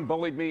wish someone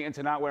bullied me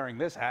into not wearing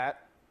this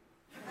hat.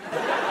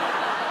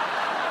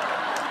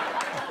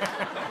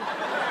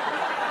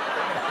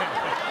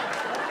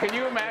 Can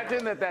you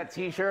imagine that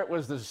T-shirt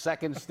was the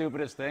second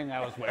stupidest thing I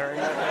was wearing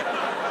that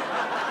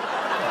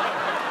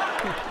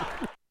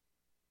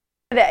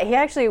day? He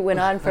actually went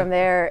on from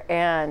there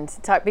and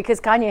talked, because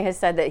Kanye has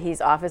said that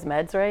he's off his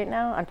meds right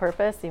now on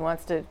purpose. He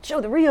wants to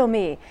show the real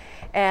me.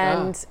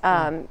 And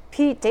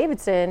Pete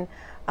Davidson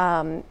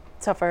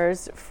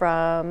suffers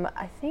from,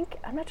 I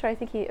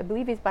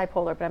believe he's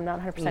bipolar, but I'm not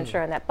 100%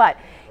 sure on that. But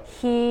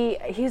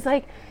he's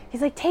like,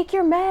 take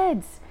your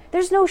meds.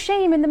 There's no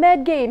shame in the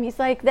med game. He's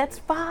like, that's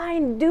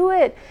fine, do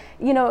it.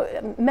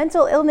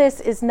 Mental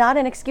illness is not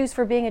an excuse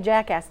for being a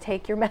jackass.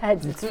 Take your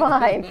meds, it's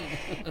fine.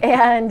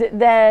 And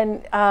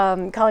then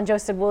Colin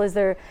Jost said, well, is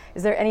there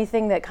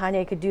anything that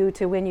Kanye could do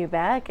to win you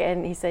back?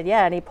 And he said,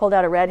 yeah, and he pulled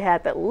out a red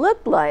hat that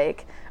looked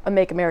like a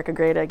Make America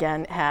Great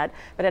Again hat,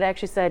 but it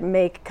actually said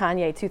Make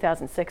Kanye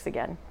 2006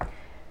 Again,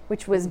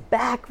 which was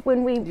back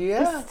when we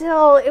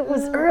it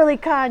was early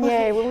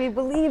Kanye, when we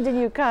believed in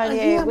you,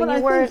 Kanye, when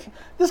you weren't.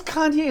 This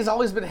Kanye has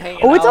always been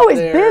hanging out Oh, it's always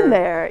been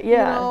there,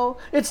 yeah.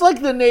 It's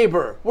like the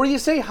neighbor, where you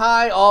say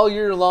hi all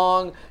year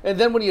long, and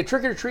then when you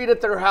trick or treat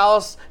at their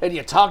house and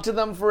you talk to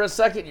them for a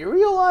second, you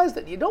realize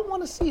that you don't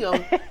want to see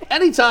them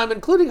anytime,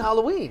 including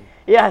Halloween.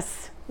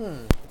 Yes.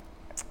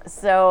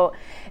 So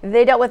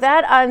they dealt with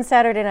that on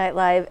Saturday Night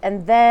Live,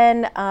 and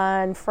then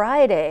on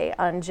Friday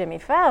on Jimmy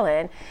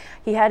Fallon,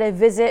 he had a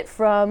visit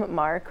from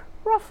Mark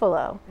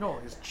Ruffalo. No,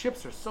 his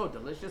chips are so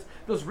delicious.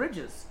 Those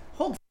ridges.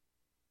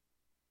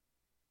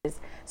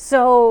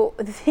 So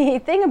the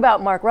thing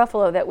about Mark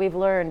Ruffalo that we've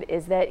learned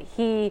is that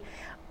he,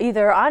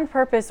 either on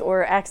purpose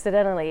or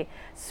accidentally,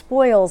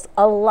 spoils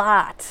a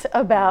lot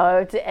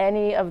about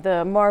any of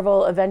the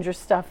Marvel Avengers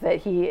stuff that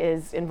he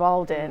is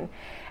involved in.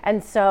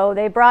 And so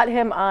they brought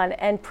him on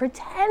and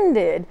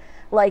pretended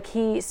like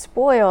he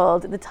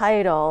spoiled the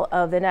title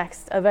of the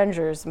next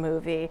Avengers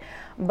movie.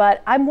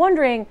 But I'm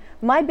wondering,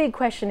 my big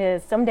question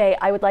is, someday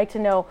I would like to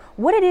know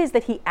what it is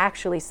that he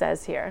actually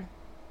says here.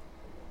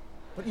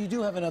 But you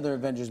do have another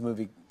Avengers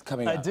movie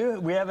coming up. I do.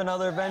 We have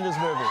another Avengers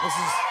movie.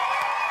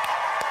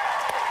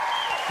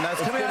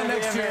 That's coming out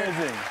next year.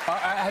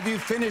 Have you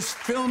finished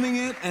filming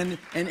it? And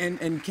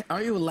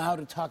are you allowed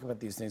to talk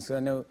about these things? Because I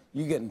know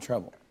you get in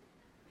trouble.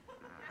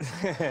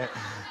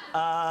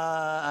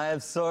 I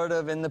have sort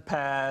of in the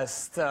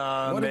past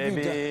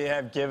maybe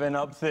have given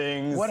up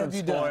things. What have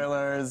you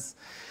spoilers.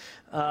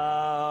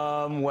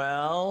 I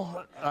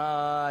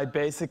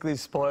basically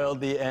spoiled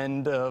the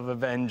end of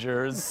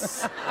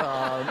Avengers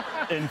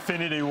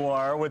Infinity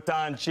War with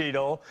Don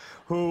Cheadle,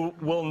 who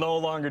will no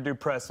longer do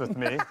press with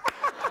me.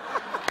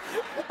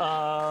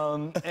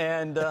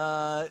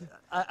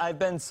 I've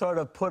been sort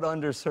of put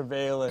under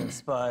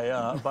surveillance by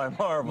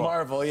Marvel.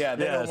 Marvel, yeah,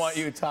 they don't want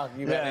you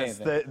talking about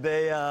anything.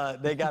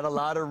 They got a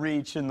lot of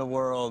reach in the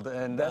world,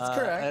 and that's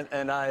correct.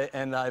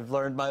 And I've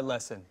learned my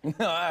lesson. All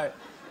right.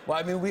 Well,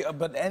 I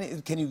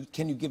mean,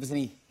 can you give us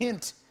any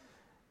hint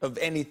of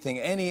anything?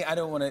 I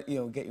don't want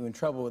to get you in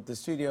trouble with the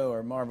studio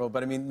or Marvel,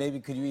 but I mean, maybe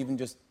could you even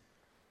just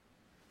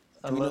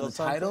do we know the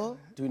title?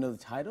 Do we know the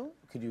title?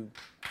 Could you?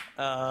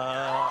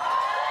 All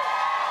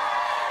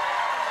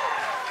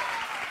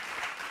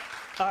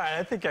right,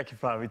 I think I could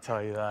probably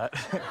tell you that.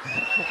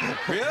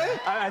 Really?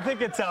 I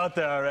think it's out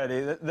there already.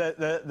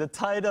 The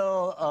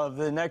title of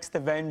the next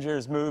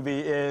Avengers movie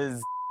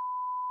is...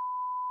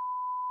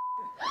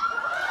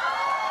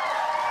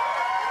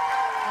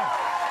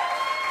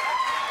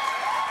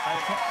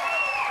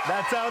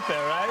 That's out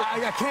there,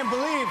 right? I can't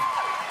believe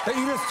that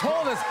you just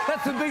told us.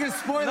 That's the biggest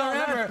spoiler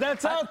ever.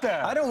 That's out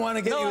there. I don't want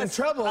to get you in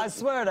trouble. I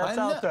swear that's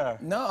out there.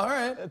 No, all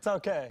right. It's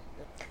okay.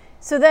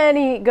 So then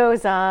he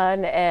goes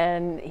on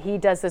and he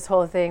does this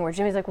whole thing where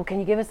Jimmy's like, well, can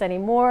you give us any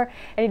more?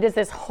 And he does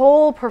this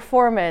whole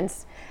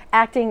performance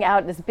acting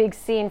out this big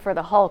scene for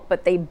the Hulk,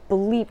 but they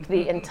bleeped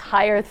the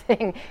entire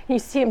thing. You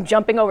see him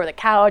jumping over the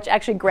couch,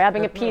 actually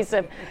grabbing a piece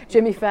of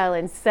Jimmy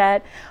Fallon's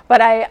set.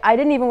 But I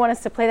didn't even want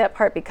us to play that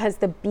part because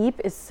the beep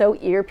is so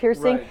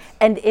ear-piercing, Right.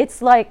 and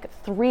it's like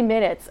 3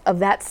 minutes of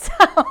that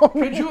sound.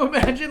 Could you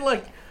imagine,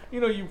 like,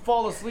 you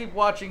fall asleep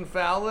watching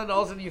Fallon,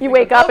 all of a sudden you think,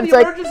 wake up and the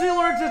it's like- emergency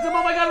alert system,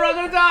 oh my God, we're all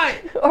gonna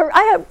die! Or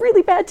I have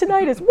really bad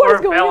tinnitus. What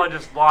is Or going Fallon on?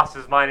 just lost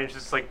his mind and is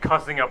just like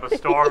cussing up a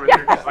storm and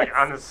you're just like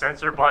on the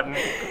censor button.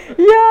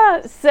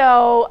 Yeah,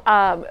 so,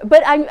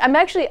 but I'm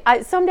actually,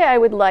 someday I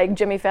would like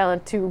Jimmy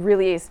Fallon to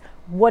release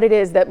what it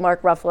is that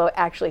Mark Ruffalo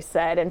actually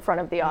said in front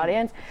of the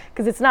audience,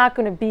 because it's not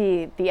going to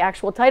be the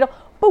actual title.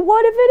 But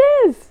what if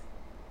it is?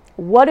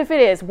 What if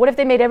it is? What if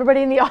they made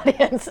everybody in the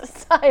audience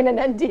sign an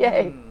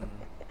NDA?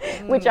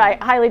 Which I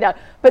highly doubt.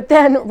 But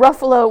then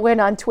Ruffalo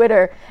went on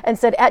Twitter and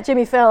said, at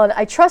Jimmy Fallon,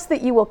 I trust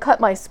that you will cut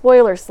my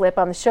spoiler slip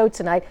on the show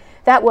tonight.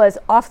 That was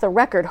off the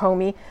record,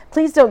 homie.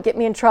 Please don't get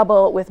me in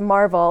trouble with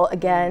Marvel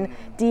again.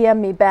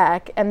 DM me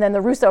back. And then the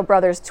Russo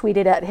brothers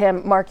tweeted at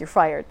him, Mark, you're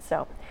fired.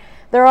 So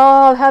they're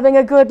all having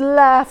a good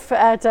laugh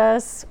at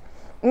us.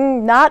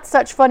 Not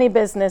such funny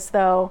business,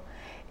 though,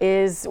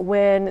 is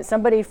when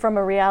somebody from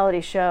a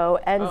reality show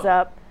ends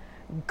up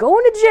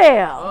going to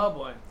jail. Oh,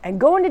 boy. And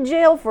going to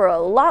jail for a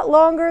lot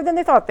longer than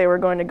they thought they were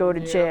going to go to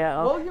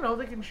jail. Well,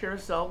 they can share a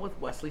cell with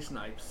Wesley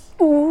Snipes.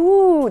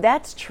 Ooh,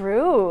 that's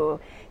true.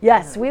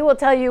 Yes, we will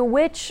tell you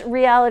which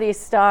reality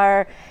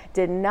star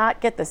did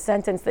not get the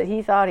sentence that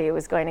he thought he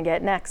was going to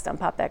get next on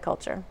Pop That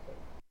Culture.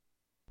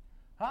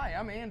 Hi,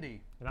 I'm Andy.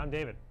 And I'm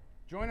David.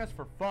 Join us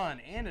for fun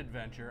and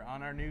adventure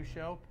on our new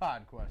show,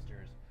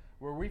 Podquesters,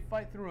 where we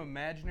fight through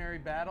imaginary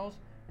battles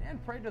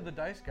and pray to the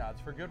dice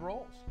gods for good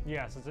rolls.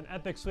 Yes, it's an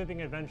epic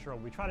sweeping adventure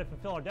where we try to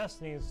fulfill our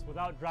destinies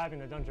without driving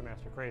the Dungeon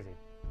Master crazy.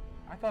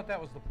 I thought that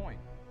was the point.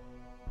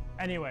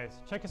 Anyways,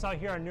 check us out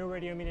here on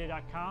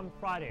newradiomedia.com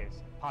Fridays,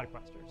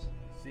 Podquesters.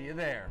 See you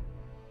there.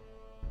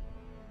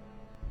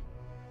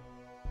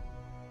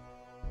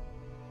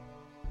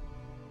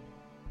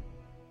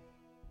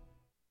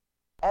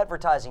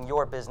 Advertising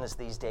your business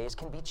these days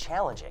can be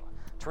challenging.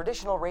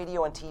 Traditional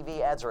radio and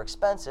TV ads are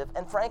expensive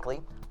and, frankly,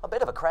 a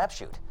bit of a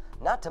crapshoot.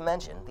 Not to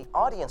mention, the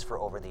audience for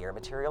over-the-air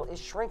material is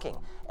shrinking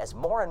as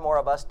more and more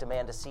of us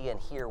demand to see and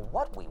hear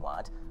what we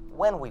want,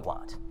 when we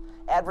want.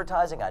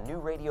 Advertising on New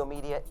Radio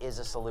Media is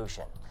a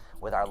solution.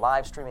 With our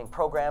live streaming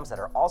programs that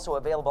are also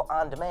available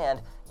on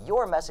demand,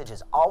 your message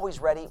is always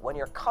ready when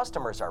your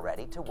customers are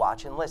ready to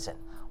watch and listen,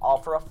 all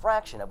for a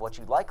fraction of what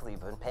you'd likely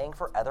have been paying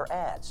for other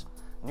ads.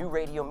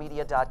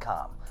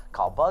 NewRadioMedia.com.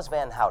 Call Buzz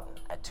Van Houten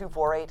at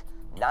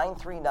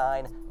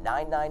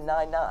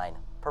 248-939-9999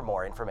 for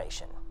more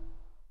information.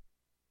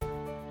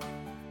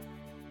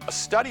 A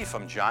study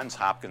from Johns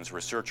Hopkins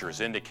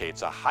researchers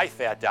indicates a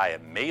high-fat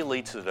diet may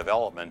lead to the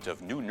development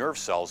of new nerve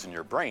cells in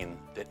your brain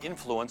that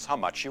influence how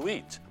much you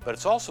eat. But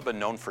it's also been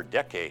known for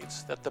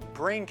decades that the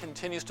brain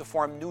continues to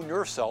form new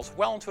nerve cells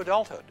well into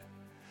adulthood.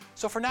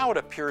 So for now, it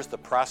appears the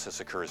process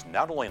occurs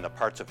not only in the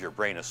parts of your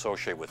brain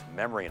associated with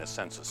memory and a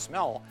sense of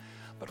smell,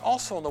 but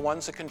also in the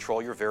ones that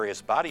control your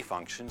various body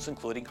functions,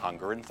 including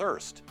hunger and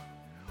thirst.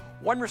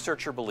 One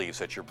researcher believes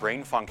that your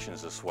brain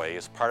functions this way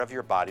as part of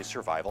your body's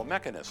survival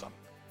mechanism.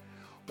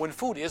 When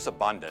food is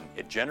abundant,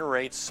 it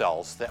generates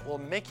cells that will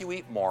make you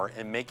eat more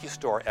and make you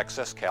store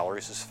excess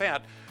calories as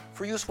fat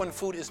for use when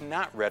food is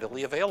not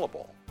readily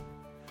available.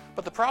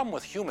 But the problem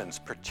with humans,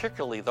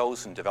 particularly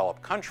those in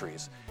developed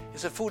countries,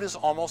 is that food is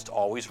almost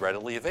always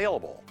readily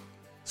available.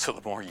 So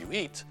the more you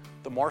eat,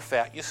 the more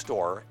fat you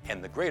store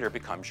and the greater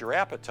becomes your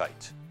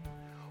appetite.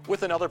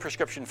 With another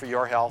prescription for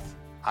your health,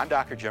 I'm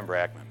Dr. Jim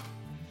Bragman.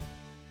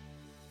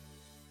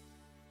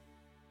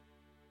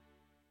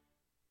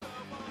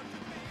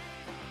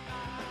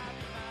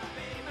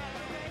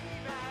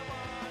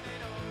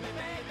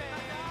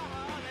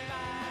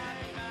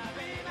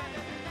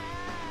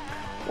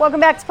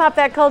 Welcome back to Pop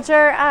That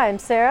Culture. I'm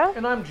Sarah.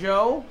 And I'm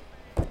Joe.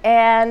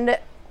 And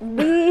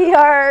we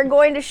are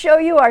going to show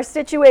you our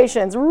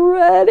situations.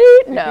 Ready?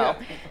 No.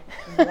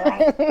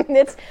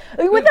 It's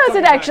with us.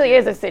 It actually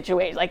is a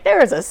situation. Like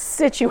there is a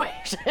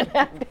situation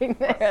happening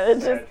there.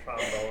 It's just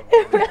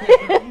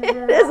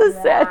it is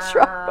a sad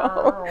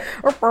trombone.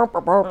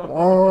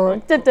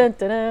 Dun, dun,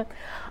 dun, dun.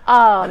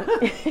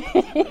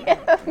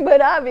 Yeah,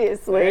 but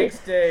obviously, Thanks,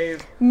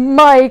 Dave.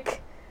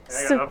 Mike.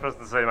 I got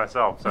nothing to say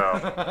myself,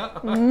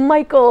 so.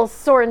 Michael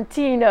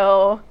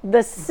Sorrentino,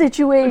 the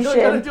situation. No,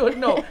 you gotta do it.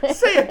 No,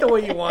 say it the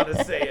way you want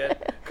to say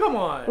it. Come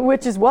on.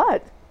 Which is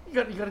what? You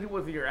got to do it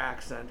with your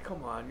accent.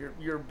 Come on,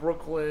 your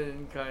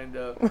Brooklyn kind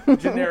of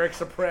generic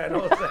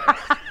Sopranos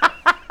accent.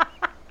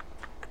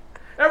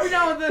 Every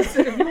now and then,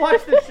 if you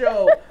watch the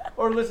show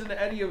or listen to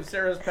any of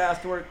Sarah's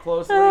past work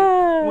closely,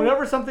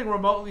 whenever something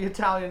remotely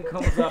Italian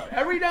comes up,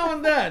 every now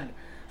and then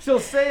she'll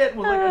say it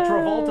with like a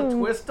Travolta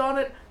twist on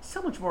it.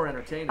 So much more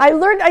entertaining. I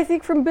learned, I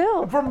think, from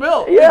Bill. From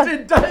Bill. Yeah.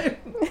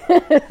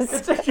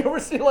 It's like you ever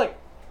see like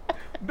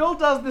Bill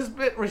does this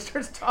bit where he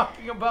starts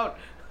talking about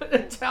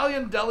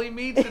Italian deli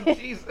meats and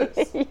cheeses.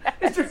 Yes.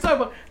 He starts talking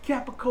about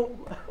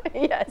capicola.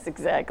 Yes,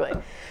 exactly.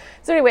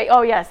 So anyway,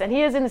 oh yes, and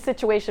he is in the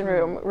Situation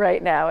Room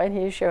right now, and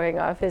he's showing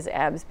off his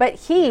abs. But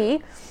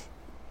he,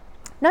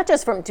 not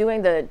just from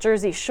doing the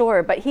Jersey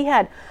Shore, but he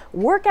had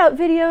workout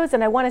videos,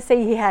 and I want to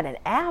say he had an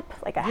app,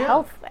 like a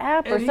health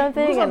app or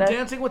something. He was on and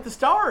Dancing with the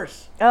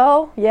Stars.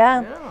 Oh,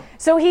 yeah.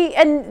 So he,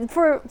 and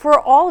for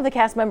all of the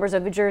cast members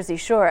of the Jersey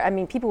Shore, I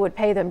mean, people would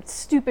pay them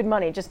stupid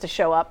money just to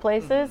show up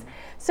places.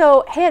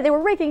 So they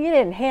were raking it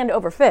in hand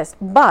over fist,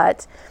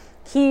 but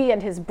he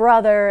and his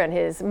brother and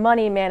his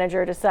money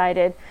manager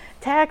decided,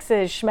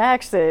 taxes,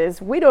 schmaxes,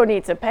 we don't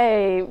need to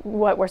pay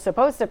what we're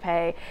supposed to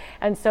pay.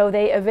 And so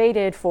they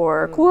evaded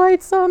for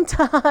quite some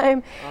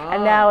time.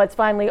 And now it's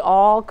finally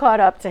all caught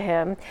up to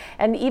him.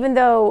 And even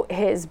though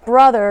his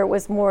brother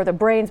was more the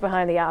brains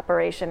behind the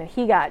operation and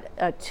he got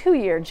a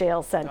 2-year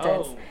jail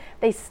sentence,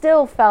 they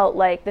still felt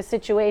like the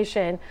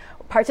Situation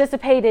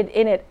participated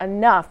in it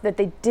enough that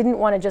they didn't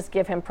want to just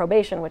give him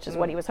probation, which is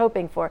what he was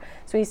hoping for.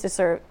 So he used to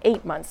serve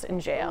 8 months in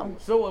jail.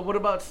 So what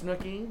about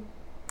Snooki?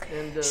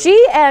 And,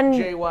 she and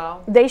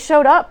JWoww? They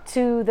showed up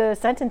to the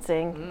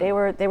sentencing. They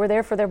were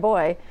there for their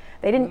boy.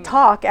 They didn't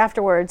talk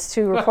afterwards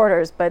to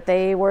reporters, but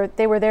they were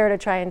there to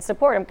try and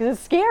support him because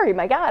it's scary.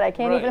 My God, I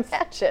can't even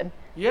imagine.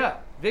 Yeah,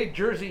 they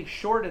Jersey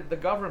shorted the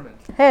government.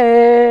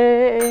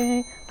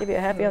 Hey, give you a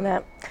happy on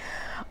that.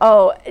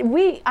 Oh,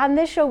 on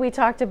this show we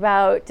talked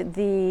about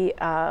the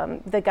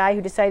guy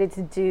who decided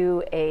to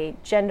do a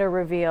gender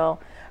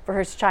reveal for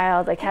his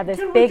child, like have this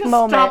big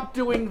moment. Stop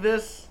doing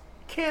this.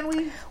 Can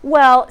we?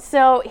 Well,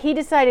 so he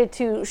decided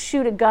to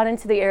shoot a gun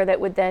into the air that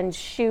would then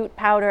shoot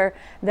powder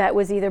that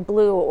was either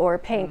blue or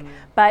pink,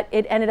 but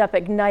it ended up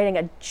igniting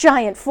a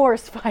giant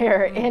forest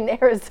fire in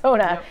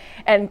Arizona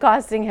and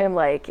costing him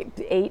like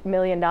 $8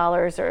 million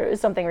or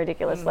something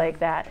ridiculous like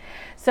that.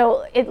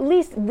 So at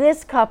least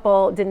this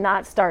couple did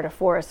not start a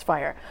forest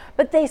fire,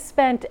 but they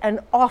spent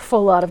an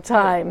awful lot of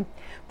time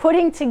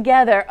putting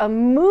together a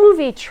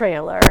movie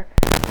trailer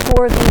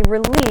for the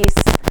release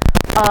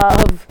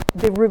of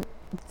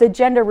the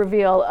gender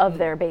reveal of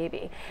their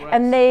baby. Right.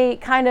 And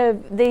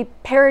they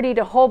parodied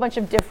a whole bunch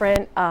of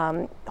different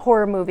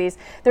horror movies.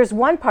 There's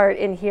one part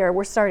in here,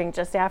 we're starting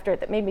just after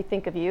it, that made me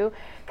think of you,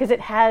 because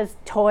it has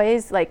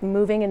toys like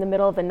moving in the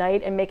middle of the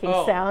night and making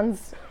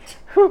sounds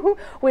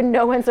when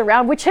no one's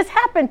around, which has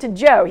happened to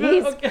Joe.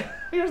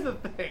 Here's the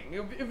thing.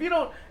 If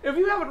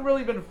you haven't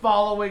really been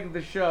following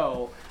the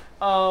show,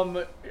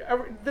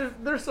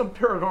 there's some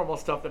paranormal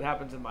stuff that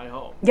happens in my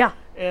home. Yeah.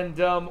 And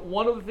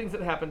one of the things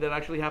that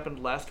actually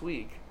happened last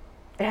week.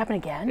 It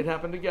happened again? It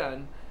happened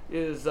again,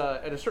 is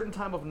at a certain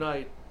time of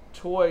night,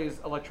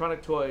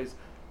 electronic toys,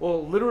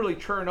 will literally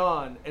turn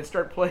on and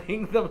start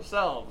playing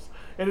themselves.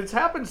 And it's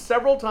happened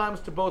several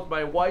times to both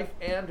my wife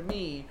and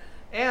me.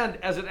 And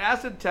as an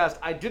acid test,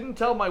 I didn't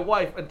tell my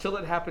wife until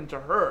it happened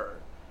to her.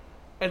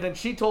 And then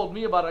she told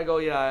me about it. I go,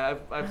 yeah,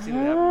 I've seen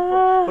it happen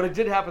before. But it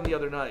did happen the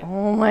other night.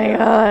 Oh my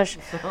gosh.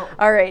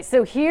 All right,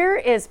 so here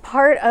is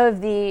part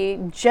of the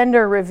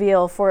gender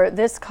reveal for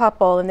this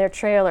couple in their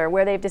trailer,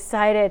 where they've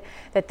decided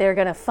that they're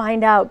going to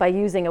find out by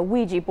using a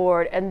Ouija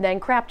board, and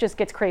then crap just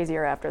gets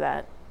crazier after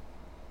that.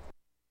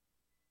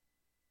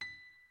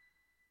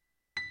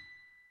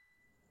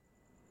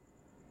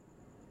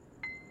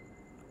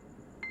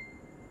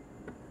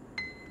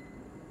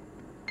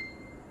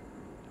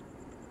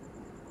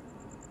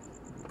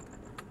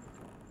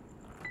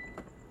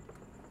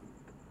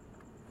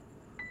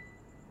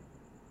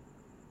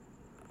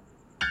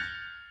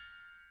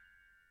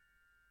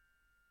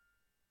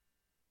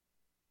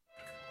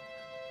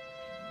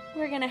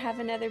 We're gonna have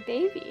another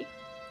baby.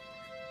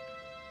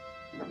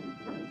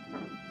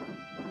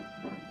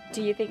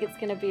 Do you think it's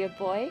gonna be a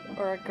boy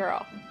or a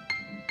girl?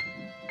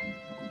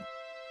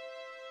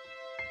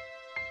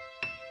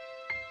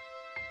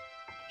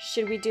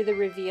 Should we do the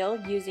reveal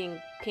using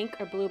pink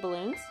or blue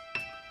balloons?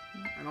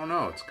 I don't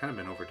know, it's kind of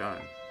been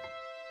overdone.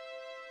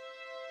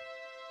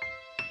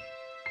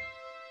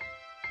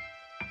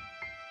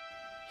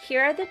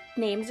 Here are the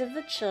names of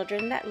the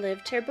children that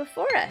lived here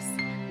before us.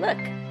 Look,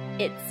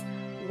 it's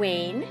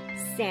Wayne,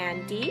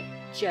 Sandy,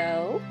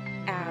 Joe,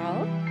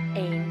 Al,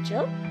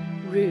 Angel,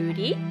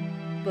 Rudy,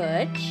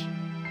 Butch,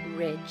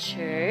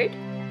 Richard,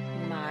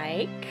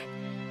 Mike,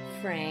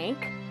 Frank,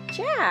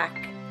 Jack.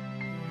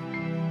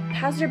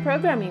 How's your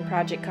programming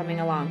project coming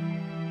along?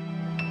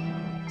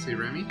 Say,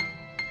 Remy,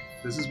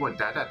 this is what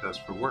Dada does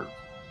for work.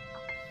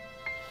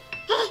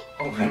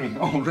 Oh,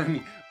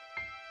 Remy.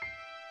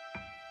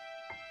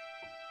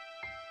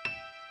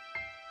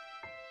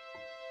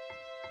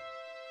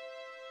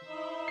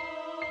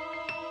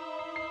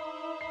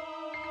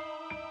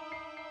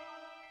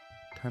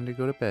 Time to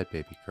go to bed,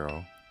 baby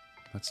girl.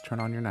 Let's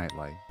turn on your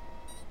nightlight.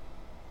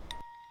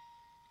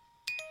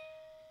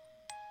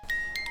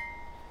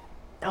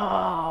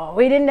 Oh,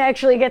 we didn't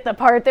actually get the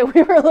part that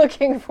we were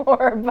looking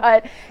for,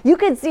 but you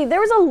could see there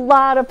was a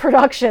lot of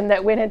production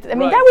that went into. I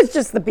mean, that was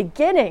just the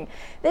beginning.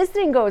 This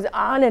thing goes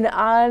on,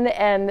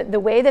 and the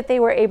way that they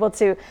were able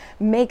to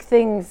make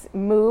things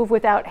move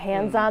without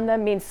hands on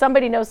them means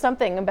somebody knows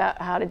something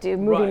about how to do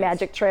movie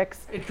magic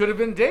tricks. It could have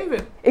been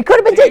David. It could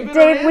have been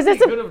David. Was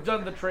this could have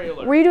done the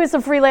trailer? Were you doing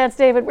some freelance,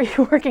 David? Were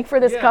you working for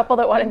this couple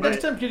that wanted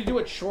Next time, could you do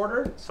it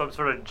shorter? Some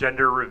sort of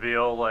gender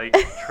reveal, like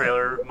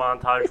trailer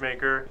montage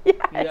maker.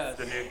 Yes.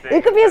 The new thing.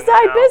 It could be a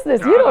side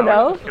business. You don't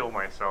know. I would kill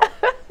myself.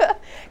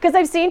 Because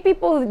I've seen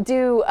people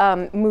do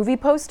movie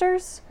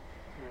posters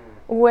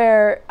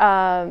where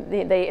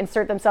they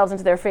insert themselves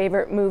into their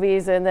favorite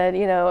movies, and then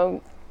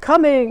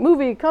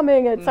movie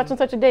coming at such and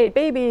such a date,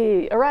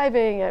 baby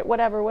arriving at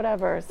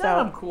whatever. So That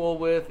I'm cool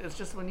with. It's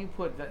just when you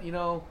put that,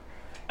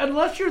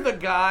 unless you're the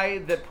guy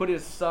that put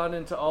his son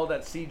into all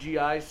that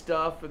CGI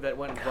stuff that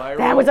went viral.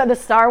 That was on the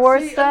Star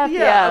Wars stuff?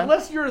 Yeah.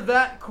 Unless you're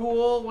that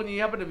cool when you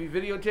happen to be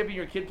videotaping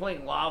your kid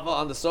playing lava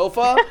on the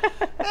sofa.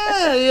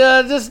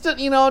 Just,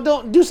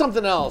 don't do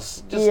something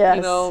else.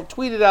 Just,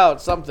 tweet it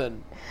out,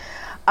 something.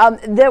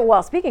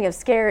 Speaking of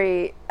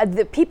scary,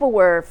 the people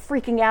were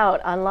freaking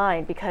out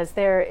online because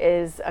there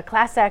is a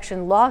class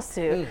action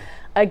lawsuit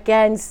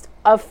against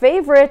a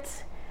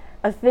favorite.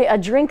 A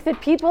drink that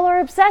people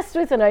are obsessed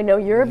with, and I know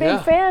you're a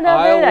big fan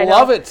of it. I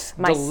love it.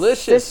 My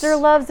delicious. sister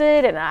loves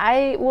it, and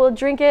I will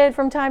drink it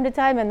from time to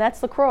time, and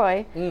that's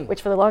LaCroix,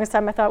 which for the longest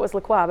time I thought was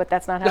LaCroix, but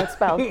that's not how it's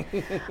spelled.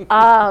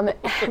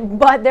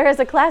 But there is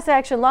a class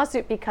action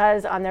lawsuit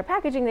because on their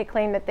packaging they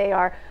claim that they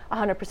are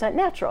 100%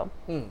 natural.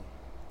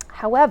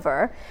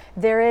 However,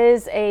 there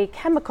is a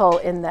chemical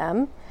in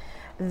them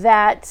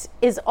that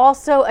is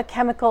also a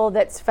chemical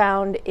that's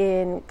found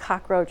in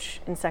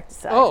cockroach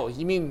insecticide. Oh,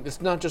 you mean it's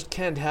not just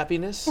canned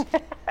happiness?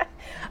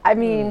 I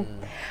mean,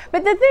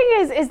 but the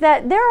thing is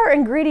that there are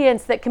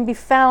ingredients that can be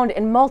found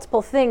in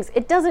multiple things.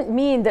 It doesn't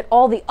mean that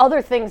all the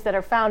other things that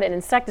are found in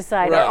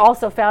insecticide are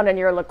also found in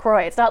your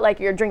LaCroix. It's not like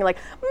you're drinking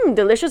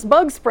delicious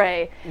bug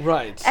spray.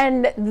 Right.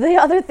 And the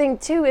other thing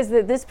too is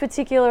that this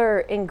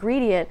particular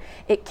ingredient,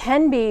 it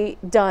can be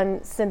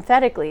done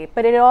synthetically,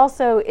 but it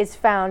also is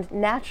found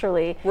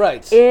naturally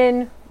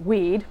in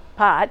weed,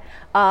 pot,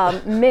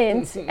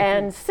 mint,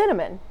 and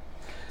cinnamon.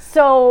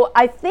 So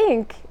I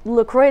think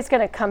LaCroix is going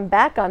to come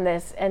back on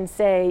this and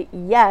say,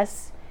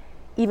 yes,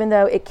 even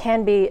though it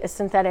can be a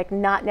synthetic,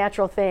 not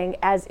natural thing,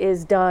 as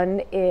is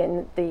done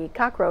in the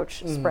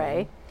cockroach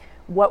spray,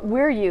 what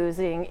we're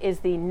using is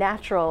the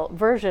natural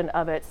version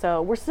of it,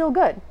 so we're still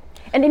good.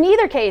 And in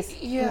either case,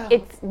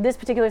 this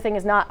particular thing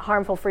is not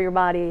harmful for your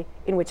body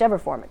in whichever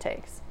form it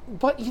takes.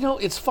 But,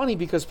 it's funny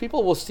because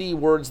people will see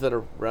words that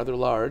are rather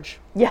large.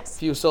 Yes.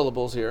 Few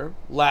syllables here.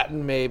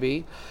 Latin,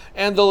 maybe.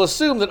 And they'll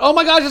assume that, oh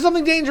my gosh, it's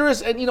something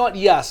dangerous. And you know what?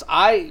 Yes,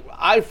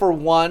 I for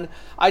one,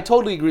 I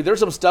totally agree. There's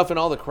some stuff in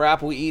all the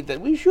crap we eat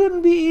that we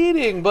shouldn't be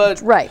eating. But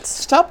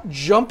stop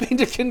jumping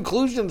to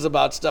conclusions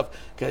about stuff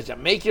because you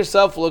make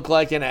yourself look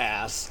like an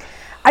ass.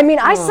 I mean,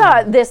 I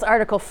saw this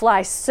article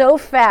fly so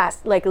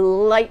fast, like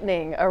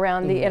lightning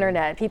around the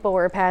internet. People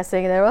were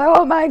passing and they were like,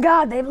 oh my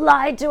God, they've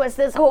lied to us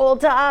this whole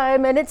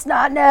time and it's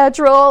not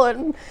natural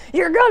and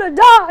you're gonna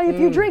die if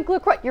you drink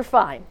LaCroix. You're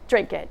fine,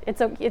 drink it. It's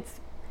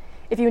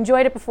if you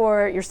enjoyed it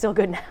before, you're still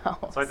good now.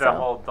 It's like that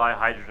whole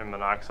dihydrogen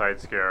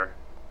monoxide scare.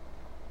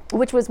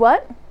 Which was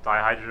what?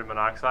 Dihydrogen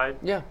monoxide?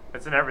 Yeah.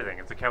 It's in everything.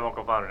 It's a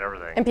chemical found in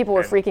everything. And people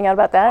were freaking out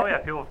about that? Oh yeah,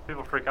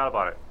 people freak out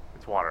about it.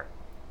 It's water.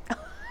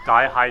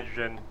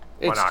 Dihydrogen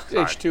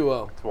monoxide.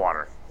 H2O. It's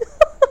water.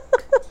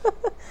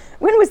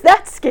 When was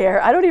that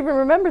scare? I don't even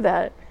remember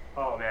that.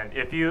 Oh man,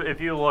 if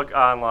you look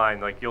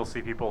online, you'll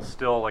see people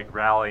still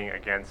rallying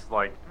against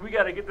we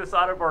got to get this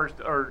out of our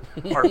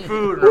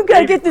food. We got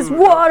to get this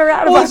water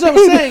out of our food. Well, that's what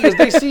I'm saying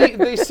is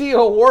they see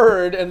a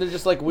word and they're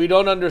just like, we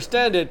don't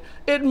understand it.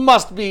 It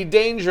must be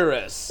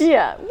dangerous.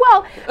 Yeah.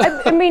 Well,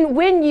 I mean,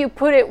 when you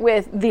put it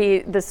with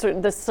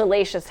the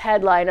salacious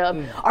headline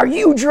of, are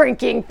you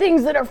drinking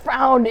things that are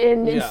found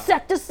in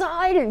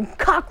insecticide and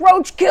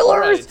cockroach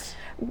killers?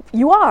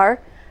 You are.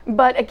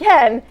 But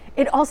again,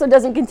 it also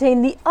doesn't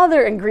contain the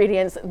other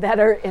ingredients that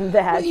are in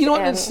that. Well, you know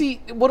what? And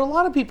see, what a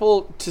lot of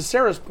people, to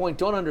Sarah's point,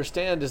 don't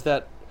understand is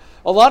that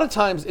a lot of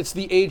times it's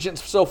the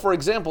agents. So, for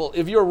example,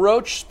 if your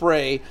roach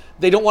spray,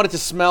 they don't want it to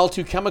smell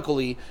too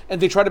chemically,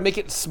 and they try to make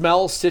it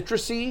smell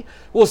citrusy.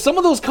 Well, some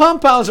of those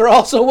compounds are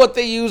also what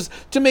they use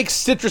to make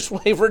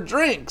citrus-flavored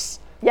drinks.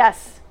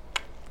 Yes.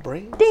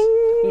 Brains.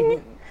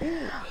 Ding.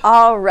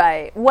 All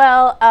right.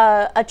 Well,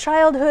 a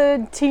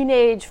childhood,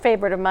 teenage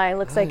favorite of mine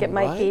looks like it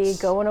might be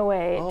going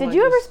away. Oh, Did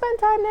you ever spend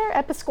time there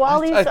at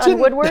Pasquale's on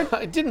Woodward?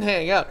 I didn't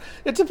hang out.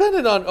 It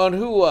depended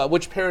on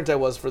which parent I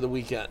was for the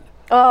weekend.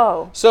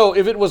 Oh. So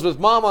if it was with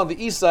Mom on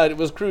the east side, it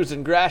was Cruz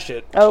and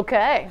Gratiot.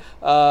 Okay.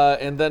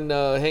 And then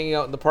hanging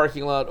out in the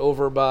parking lot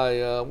over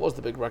by, what was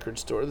the big record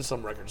store? There's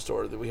some record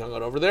store that we hung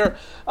out over there.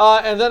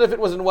 And then if it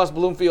was in West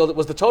Bloomfield, it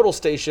was the Total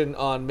Station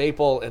on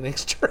Maple and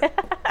Inkster.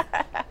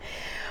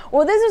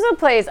 Well, this was a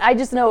place I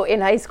just know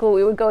in high school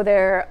we would go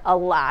there a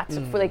lot,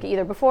 for like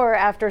either before or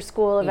after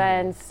school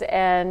events,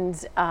 and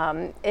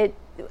it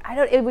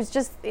was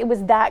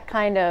that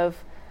kind of.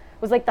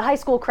 It was like the high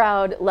school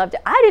crowd loved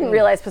it. I didn't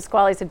realize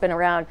Pasquale's had been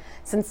around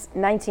since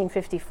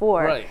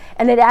 1954. Right.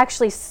 And it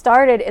actually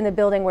started in the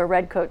building where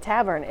Redcoat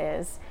Tavern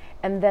is,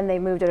 and then they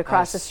moved it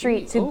across the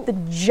street to the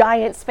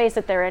giant space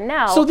that they're in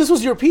now. So this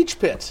was your Peach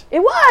Pit?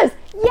 It was!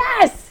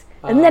 Yes!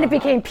 And then it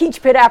became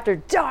Peach Pit after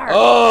dark.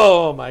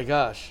 Oh my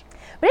gosh.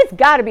 But it's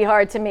got to be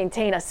hard to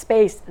maintain a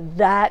space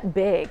that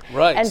big.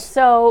 Right. And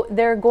so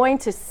they're going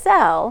to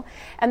sell,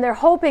 and they're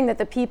hoping that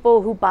the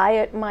people who buy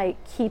it might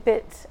keep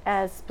it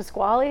as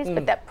Pasquale's,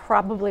 but that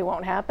probably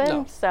won't happen.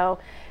 No. So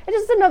it's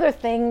just another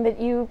thing that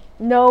you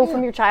know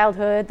from your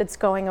childhood that's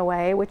going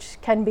away, which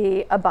can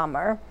be a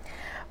bummer.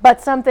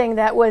 But something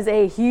that was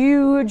a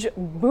huge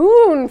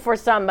boon for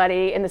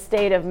somebody in the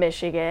state of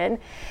Michigan.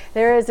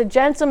 There is a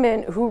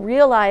gentleman who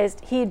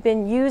realized he'd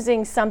been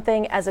using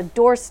something as a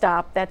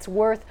doorstop that's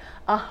worth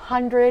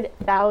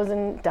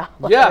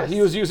 $100,000. Yeah, he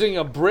was using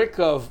a brick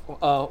of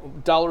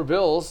dollar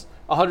bills,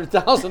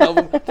 100,000 of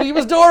them, to keep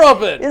his door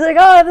open. He's like,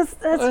 oh,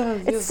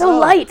 it's so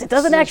light. It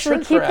doesn't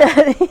actually keep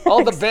that.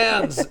 All the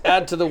bands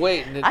add to the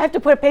weight. And I have to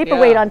put a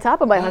paperweight on top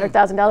of my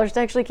 $100,000 to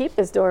actually keep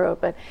this door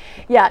open.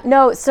 Yeah,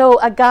 no, so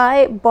a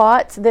guy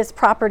bought this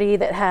property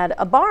that had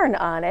a barn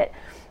on it.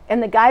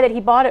 And the guy that he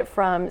bought it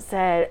from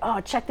said, oh,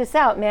 check this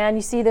out, man.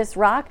 You see this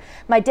rock?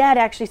 My dad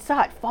actually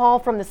saw it fall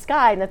from the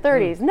sky in the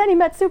 30s. And then he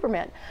met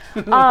Superman.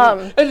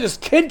 And this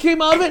kid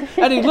came out of it,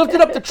 and he lifted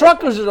up the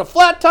truck because there's a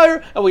flat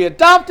tire, and we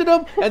adopted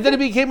him, and then he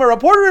became a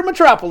reporter in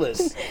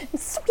Metropolis.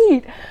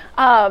 Sweet.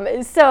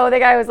 So the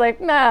guy was like,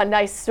 nah,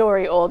 nice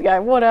story, old guy,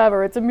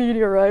 whatever, it's a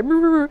meteorite.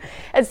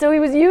 And so he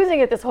was using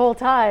it this whole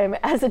time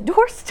as a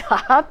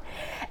doorstop.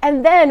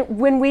 And then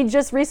when we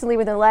just recently,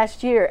 within the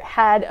last year,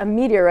 had a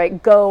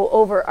meteorite go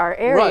over our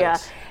area,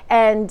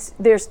 and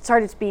there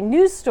started to be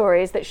news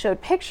stories that showed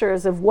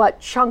pictures of what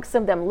chunks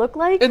of them look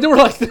like. And they were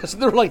like this.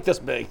 They were like this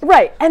big.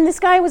 Right. And this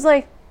guy was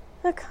like,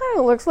 that kind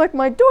of looks like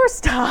my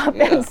doorstop.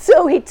 Yeah. And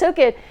so he took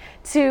it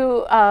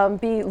to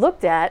be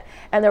looked at,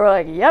 and they were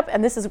like, yep,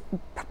 and this is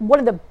one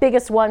of the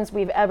biggest ones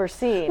we've ever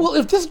seen. Well,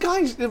 if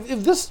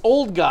this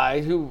old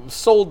guy who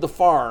sold the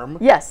farm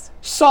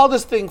saw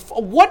this thing,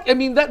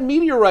 that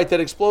meteorite that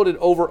exploded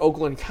over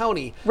Oakland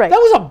County, that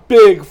was a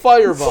big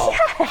fireball.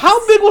 Yes.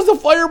 How big was the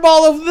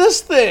fireball of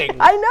this thing?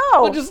 I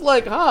know. We're just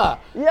like, Yeah.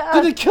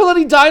 Did it kill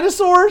any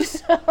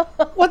dinosaurs?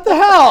 What the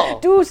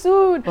hell? Too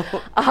soon.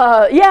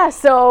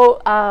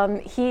 So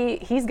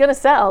he's going to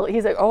sell.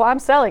 He's like, oh, I'm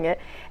selling it.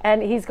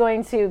 And he's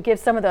going to give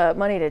some of the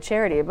money to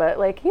charity. But,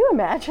 like, can you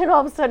imagine all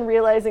of a sudden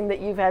realizing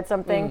that you've had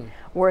something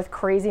worth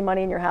crazy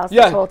money in your house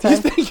this whole time? He's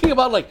thinking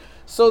about,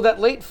 so that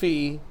late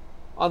fee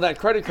on that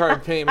credit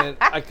card payment,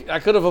 I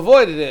could have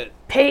avoided it.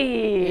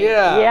 Paid.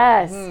 Yeah.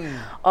 Yes.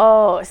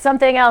 Oh,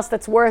 something else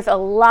that's worth a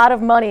lot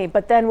of money,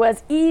 but then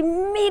was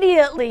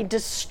immediately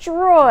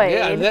destroyed.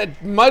 Yeah, and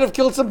that might have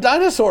killed some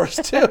dinosaurs,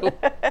 too.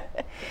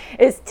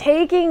 Is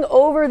taking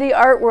over the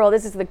art world.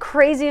 This is the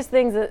craziest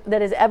thing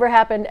that has ever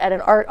happened at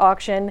an art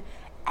auction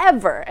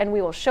ever. And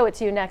we will show it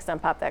to you next on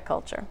Pop That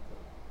Culture.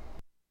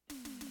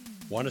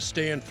 Want to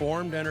stay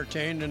informed,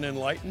 entertained, and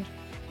enlightened?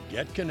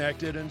 Get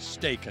connected and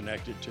stay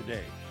connected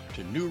today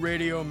to New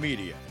Radio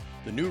Media.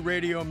 The New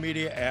Radio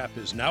Media app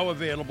is now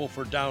available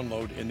for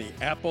download in the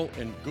Apple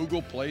and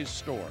Google Play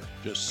Store.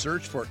 Just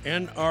search for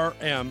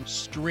NRM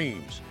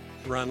Streams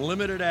for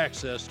unlimited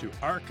access to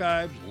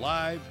archived,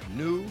 live,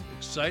 new,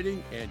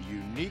 exciting, and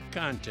unique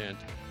content.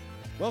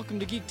 Welcome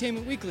to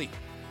Geektainment Weekly.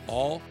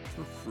 All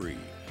for free.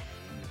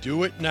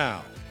 Do it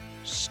now.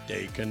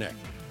 Stay connected.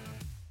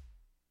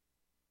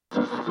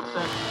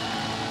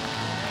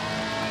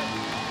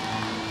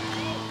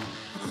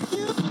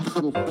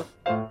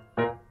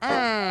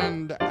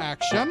 And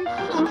action.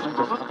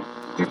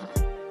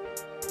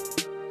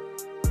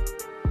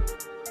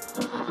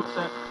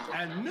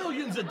 And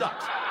millions of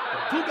ducks.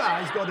 The two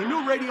guys go to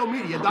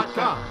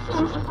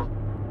newradiomedia.com.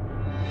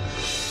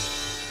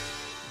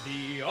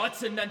 The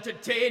Arts and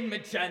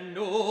Entertainment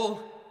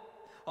Channel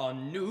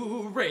on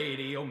New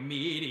Radio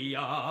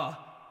Media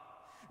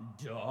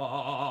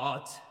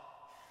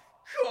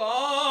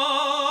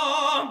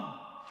 .com.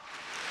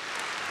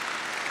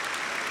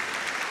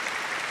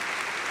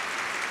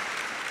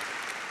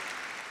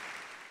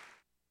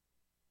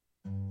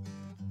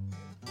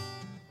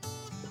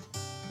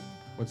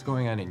 What's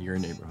going on in your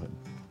neighborhood?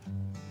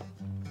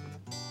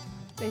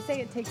 They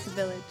say it takes a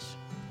village.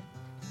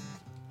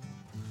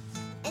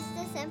 It's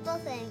the simple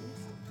things.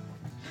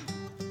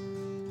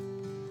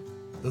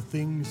 The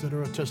things that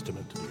are a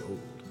testament to the old.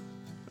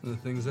 The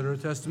things that are a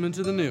testament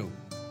to the new.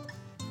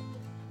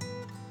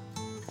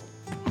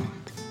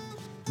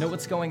 Know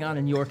what's going on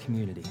in your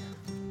community.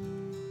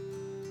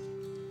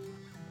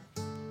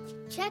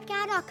 Check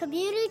out our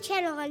community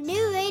channel on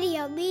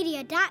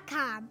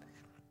newradiomedia.com.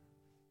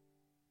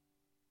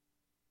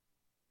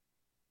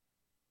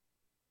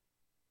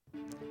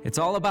 It's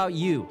all about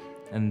you,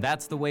 and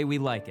that's the way we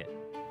like it.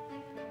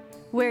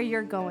 Where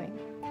you're going.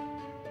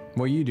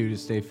 What you do to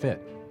stay fit.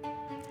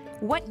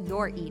 What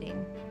you're eating.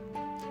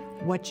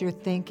 What you're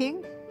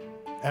thinking.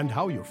 And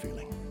how you're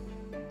feeling.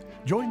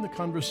 Join the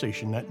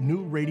conversation at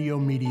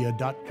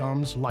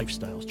newradiomedia.com's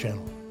Lifestyles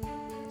channel.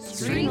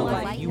 Stream the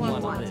life you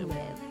want to live.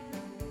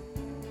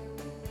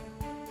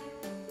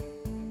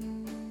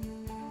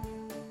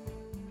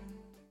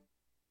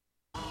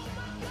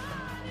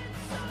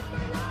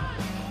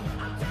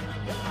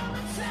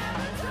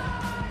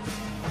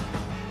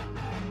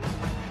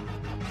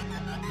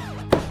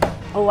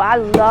 Oh, I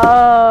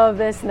love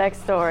this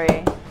next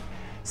story.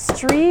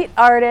 Street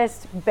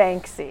artist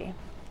Banksy.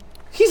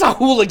 He's a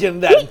hooligan,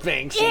 that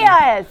Banksy.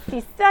 Yes,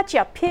 he's such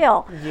a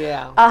pill.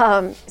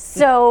 Yeah.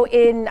 So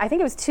I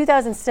think it was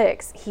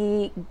 2006,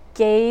 he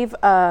gave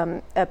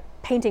a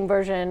painting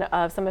version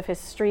of some of his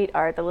street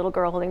art, the little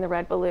girl holding the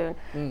red balloon,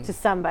 to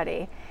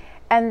somebody.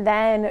 And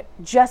then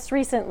just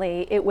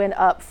recently, it went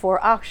up for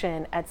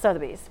auction at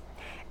Sotheby's.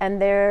 And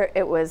there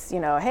it was,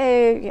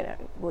 hey,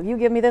 will you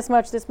give me this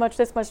much, this much,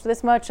 this much,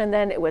 this much? And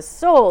then it was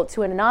sold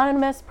to an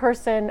anonymous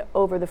person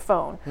over the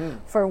phone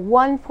for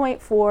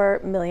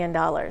 $1.4 million.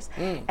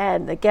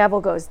 And the gavel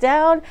goes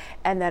down,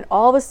 and then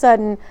all of a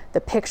sudden,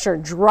 the picture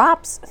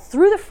drops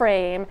through the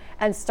frame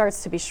and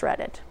starts to be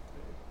shredded.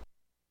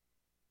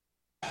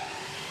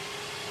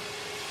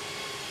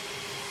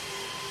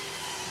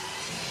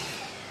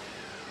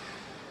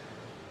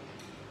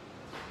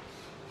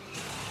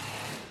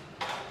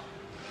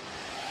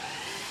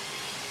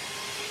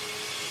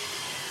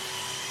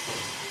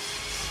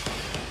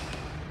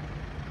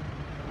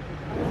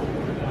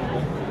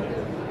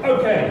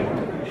 Okay,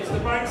 it's the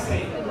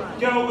Banksy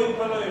Girl with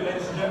Balloon,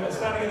 ladies and gentlemen,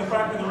 standing in the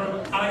back of the room.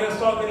 And I'm going to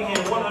start bidding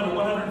here 100,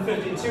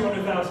 150,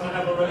 200,000, I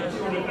have already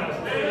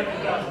 200,000,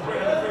 300,000,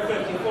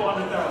 350,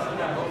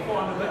 400,000,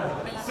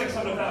 400,000,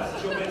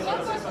 600,000, your bid,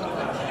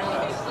 600,000, anyone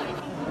else?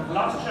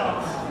 Last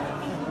chance.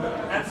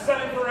 And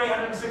selling for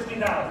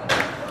 860,000.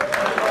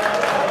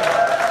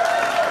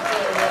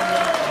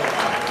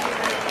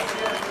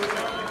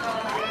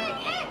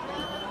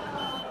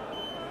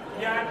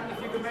 Yeah,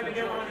 if you could maybe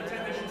get one of the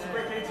technicians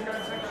quickly to go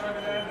and take it over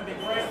there, that'd be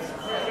great.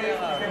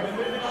 Okay, we're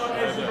moving on,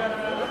 ladies and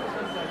gentlemen.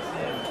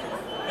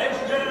 Ladies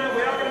and gentlemen,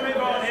 we are going to move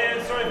on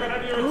here. Sorry, but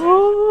have your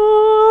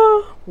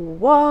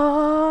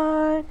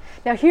What?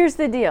 Now here's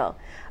the deal.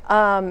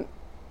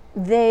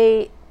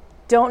 They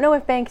don't know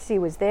if Banksy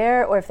was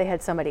there or if they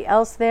had somebody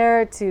else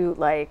there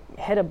to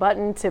hit a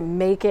button to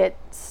make it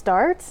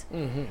start.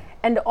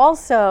 And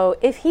also,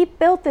 if he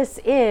built this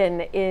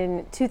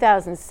in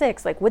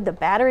 2006, would the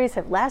batteries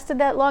have lasted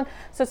that long?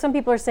 So some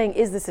people are saying,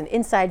 is this an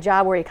inside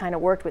job where he kind of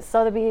worked with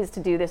Sotheby's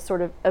to do this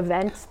sort of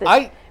event,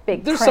 this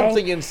big There's prank?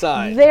 something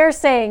inside. They're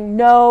saying,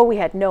 no, we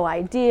had no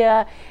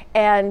idea.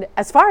 And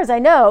as far as I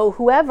know,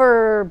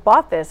 whoever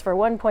bought this for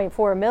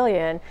 $1.4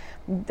 million,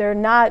 they're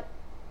not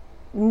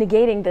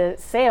negating the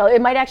sale. It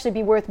might actually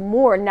be worth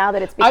more now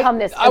that it's become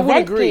this I would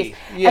event agree. piece.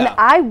 Yeah. And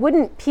I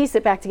wouldn't piece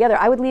it back together.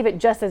 I would leave it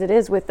just as it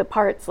is with the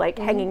parts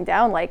hanging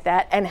down like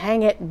that and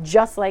hang it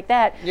just like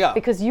that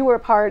because you were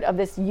part of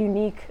this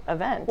unique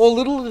event. Well,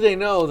 little do they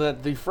know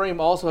that the frame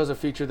also has a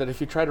feature that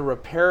if you try to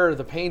repair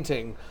the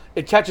painting,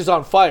 it catches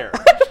on fire.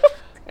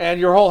 And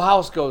your whole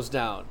house goes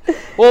down.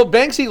 Well,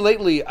 Banksy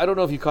lately, I don't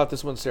know if you caught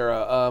this one,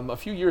 Sarah, a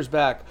few years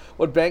back,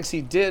 what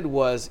Banksy did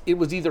was, it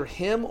was either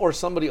him or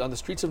somebody on the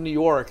streets of New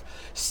York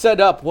set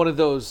up one of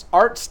those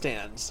art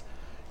stands,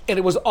 and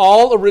it was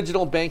all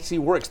original Banksy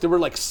works. There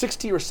were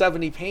 60 or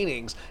 70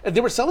 paintings, and they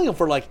were selling them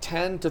for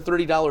 $10 to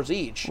 $30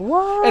 each.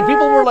 What? And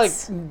people were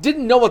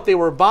didn't know what they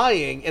were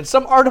buying, and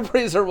some art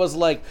appraiser was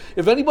like,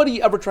 if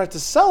anybody ever tries to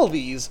sell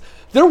these,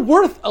 they're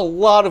worth a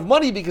lot of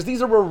money because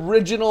these are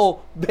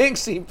original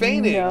Banksy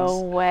paintings. No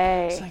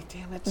way. It's like,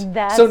 damn it.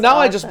 That's so now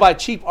awesome. I just buy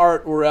cheap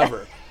art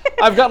wherever.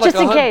 I've got Just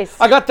in case.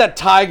 I got that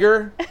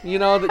tiger, that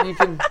you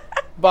can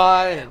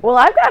buy. Well,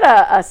 I've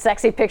got a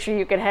sexy picture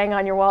you can hang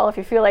on your wall if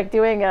you feel like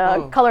doing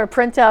a color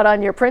printout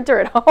on your printer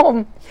at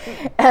home.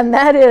 And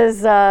that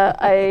is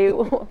a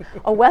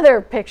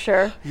weather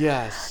picture.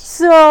 Yes.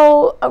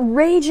 So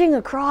raging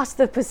across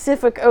the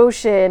Pacific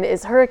Ocean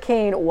is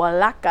Hurricane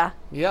Walaka.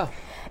 Yeah.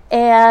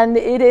 And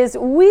it is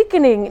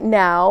weakening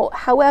now.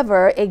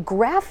 However, a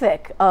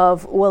graphic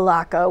of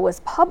Walaka was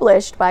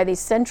published by the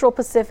Central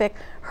Pacific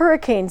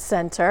Hurricane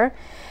Center.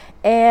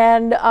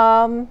 And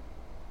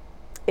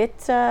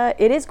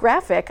it is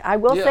graphic. I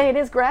will say it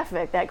is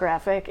graphic, that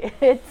graphic.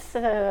 It's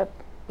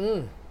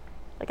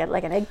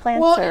like an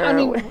eggplant? Well, or I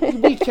mean,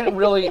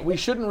 we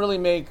shouldn't really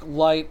make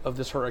light of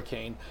this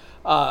hurricane.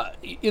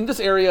 In this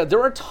area,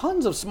 there are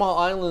tons of small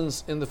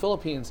islands in the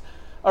Philippines,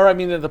 or I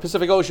mean in the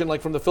Pacific Ocean,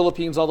 like from the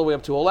Philippines all the way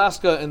up to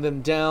Alaska and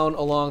then down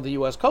along the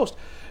U.S. coast.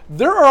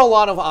 There are a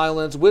lot of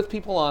islands with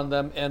people on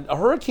them, and a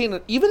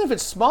hurricane, even if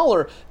it's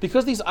smaller,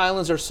 because these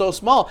islands are so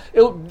small,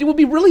 it would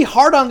be really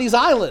hard on these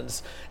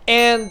islands.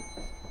 And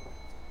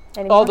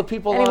all the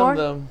people on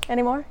them.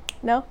 Anymore?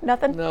 No?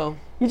 Nothing? No.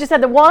 You just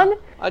had the one?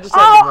 I just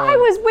had the one. I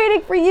was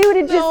waiting for you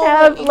to just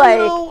have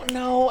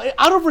No,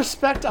 out of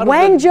respect.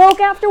 Wang joke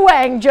after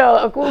wang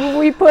joke.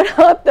 We put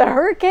up the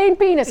hurricane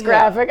penis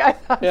graphic. I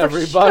thought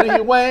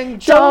everybody wang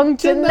joke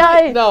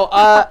tonight. No,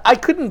 I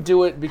couldn't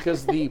do it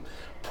because the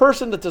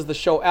person that does the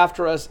show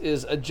after us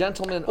is a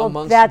gentleman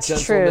amongst that's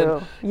gentlemen.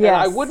 True. Yes. And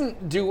I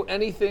wouldn't do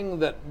anything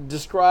that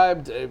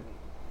described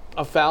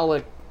a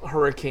phallic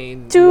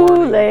hurricane too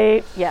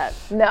late. Yeah,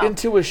 no.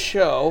 Into a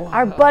show.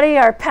 Our buddy,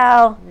 our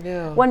pal,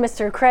 Yeah. one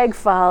Mr. Craig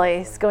Foley,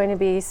 is going to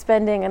be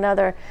spending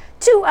another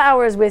 2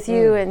 hours with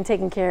you and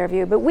taking care of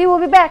you. But we will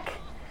be back.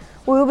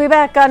 We will be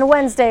back on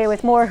Wednesday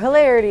with more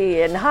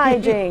hilarity and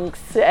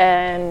hijinks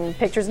and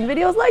pictures and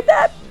videos like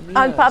that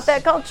on Pop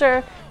That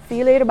Culture. See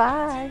you later.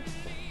 Bye.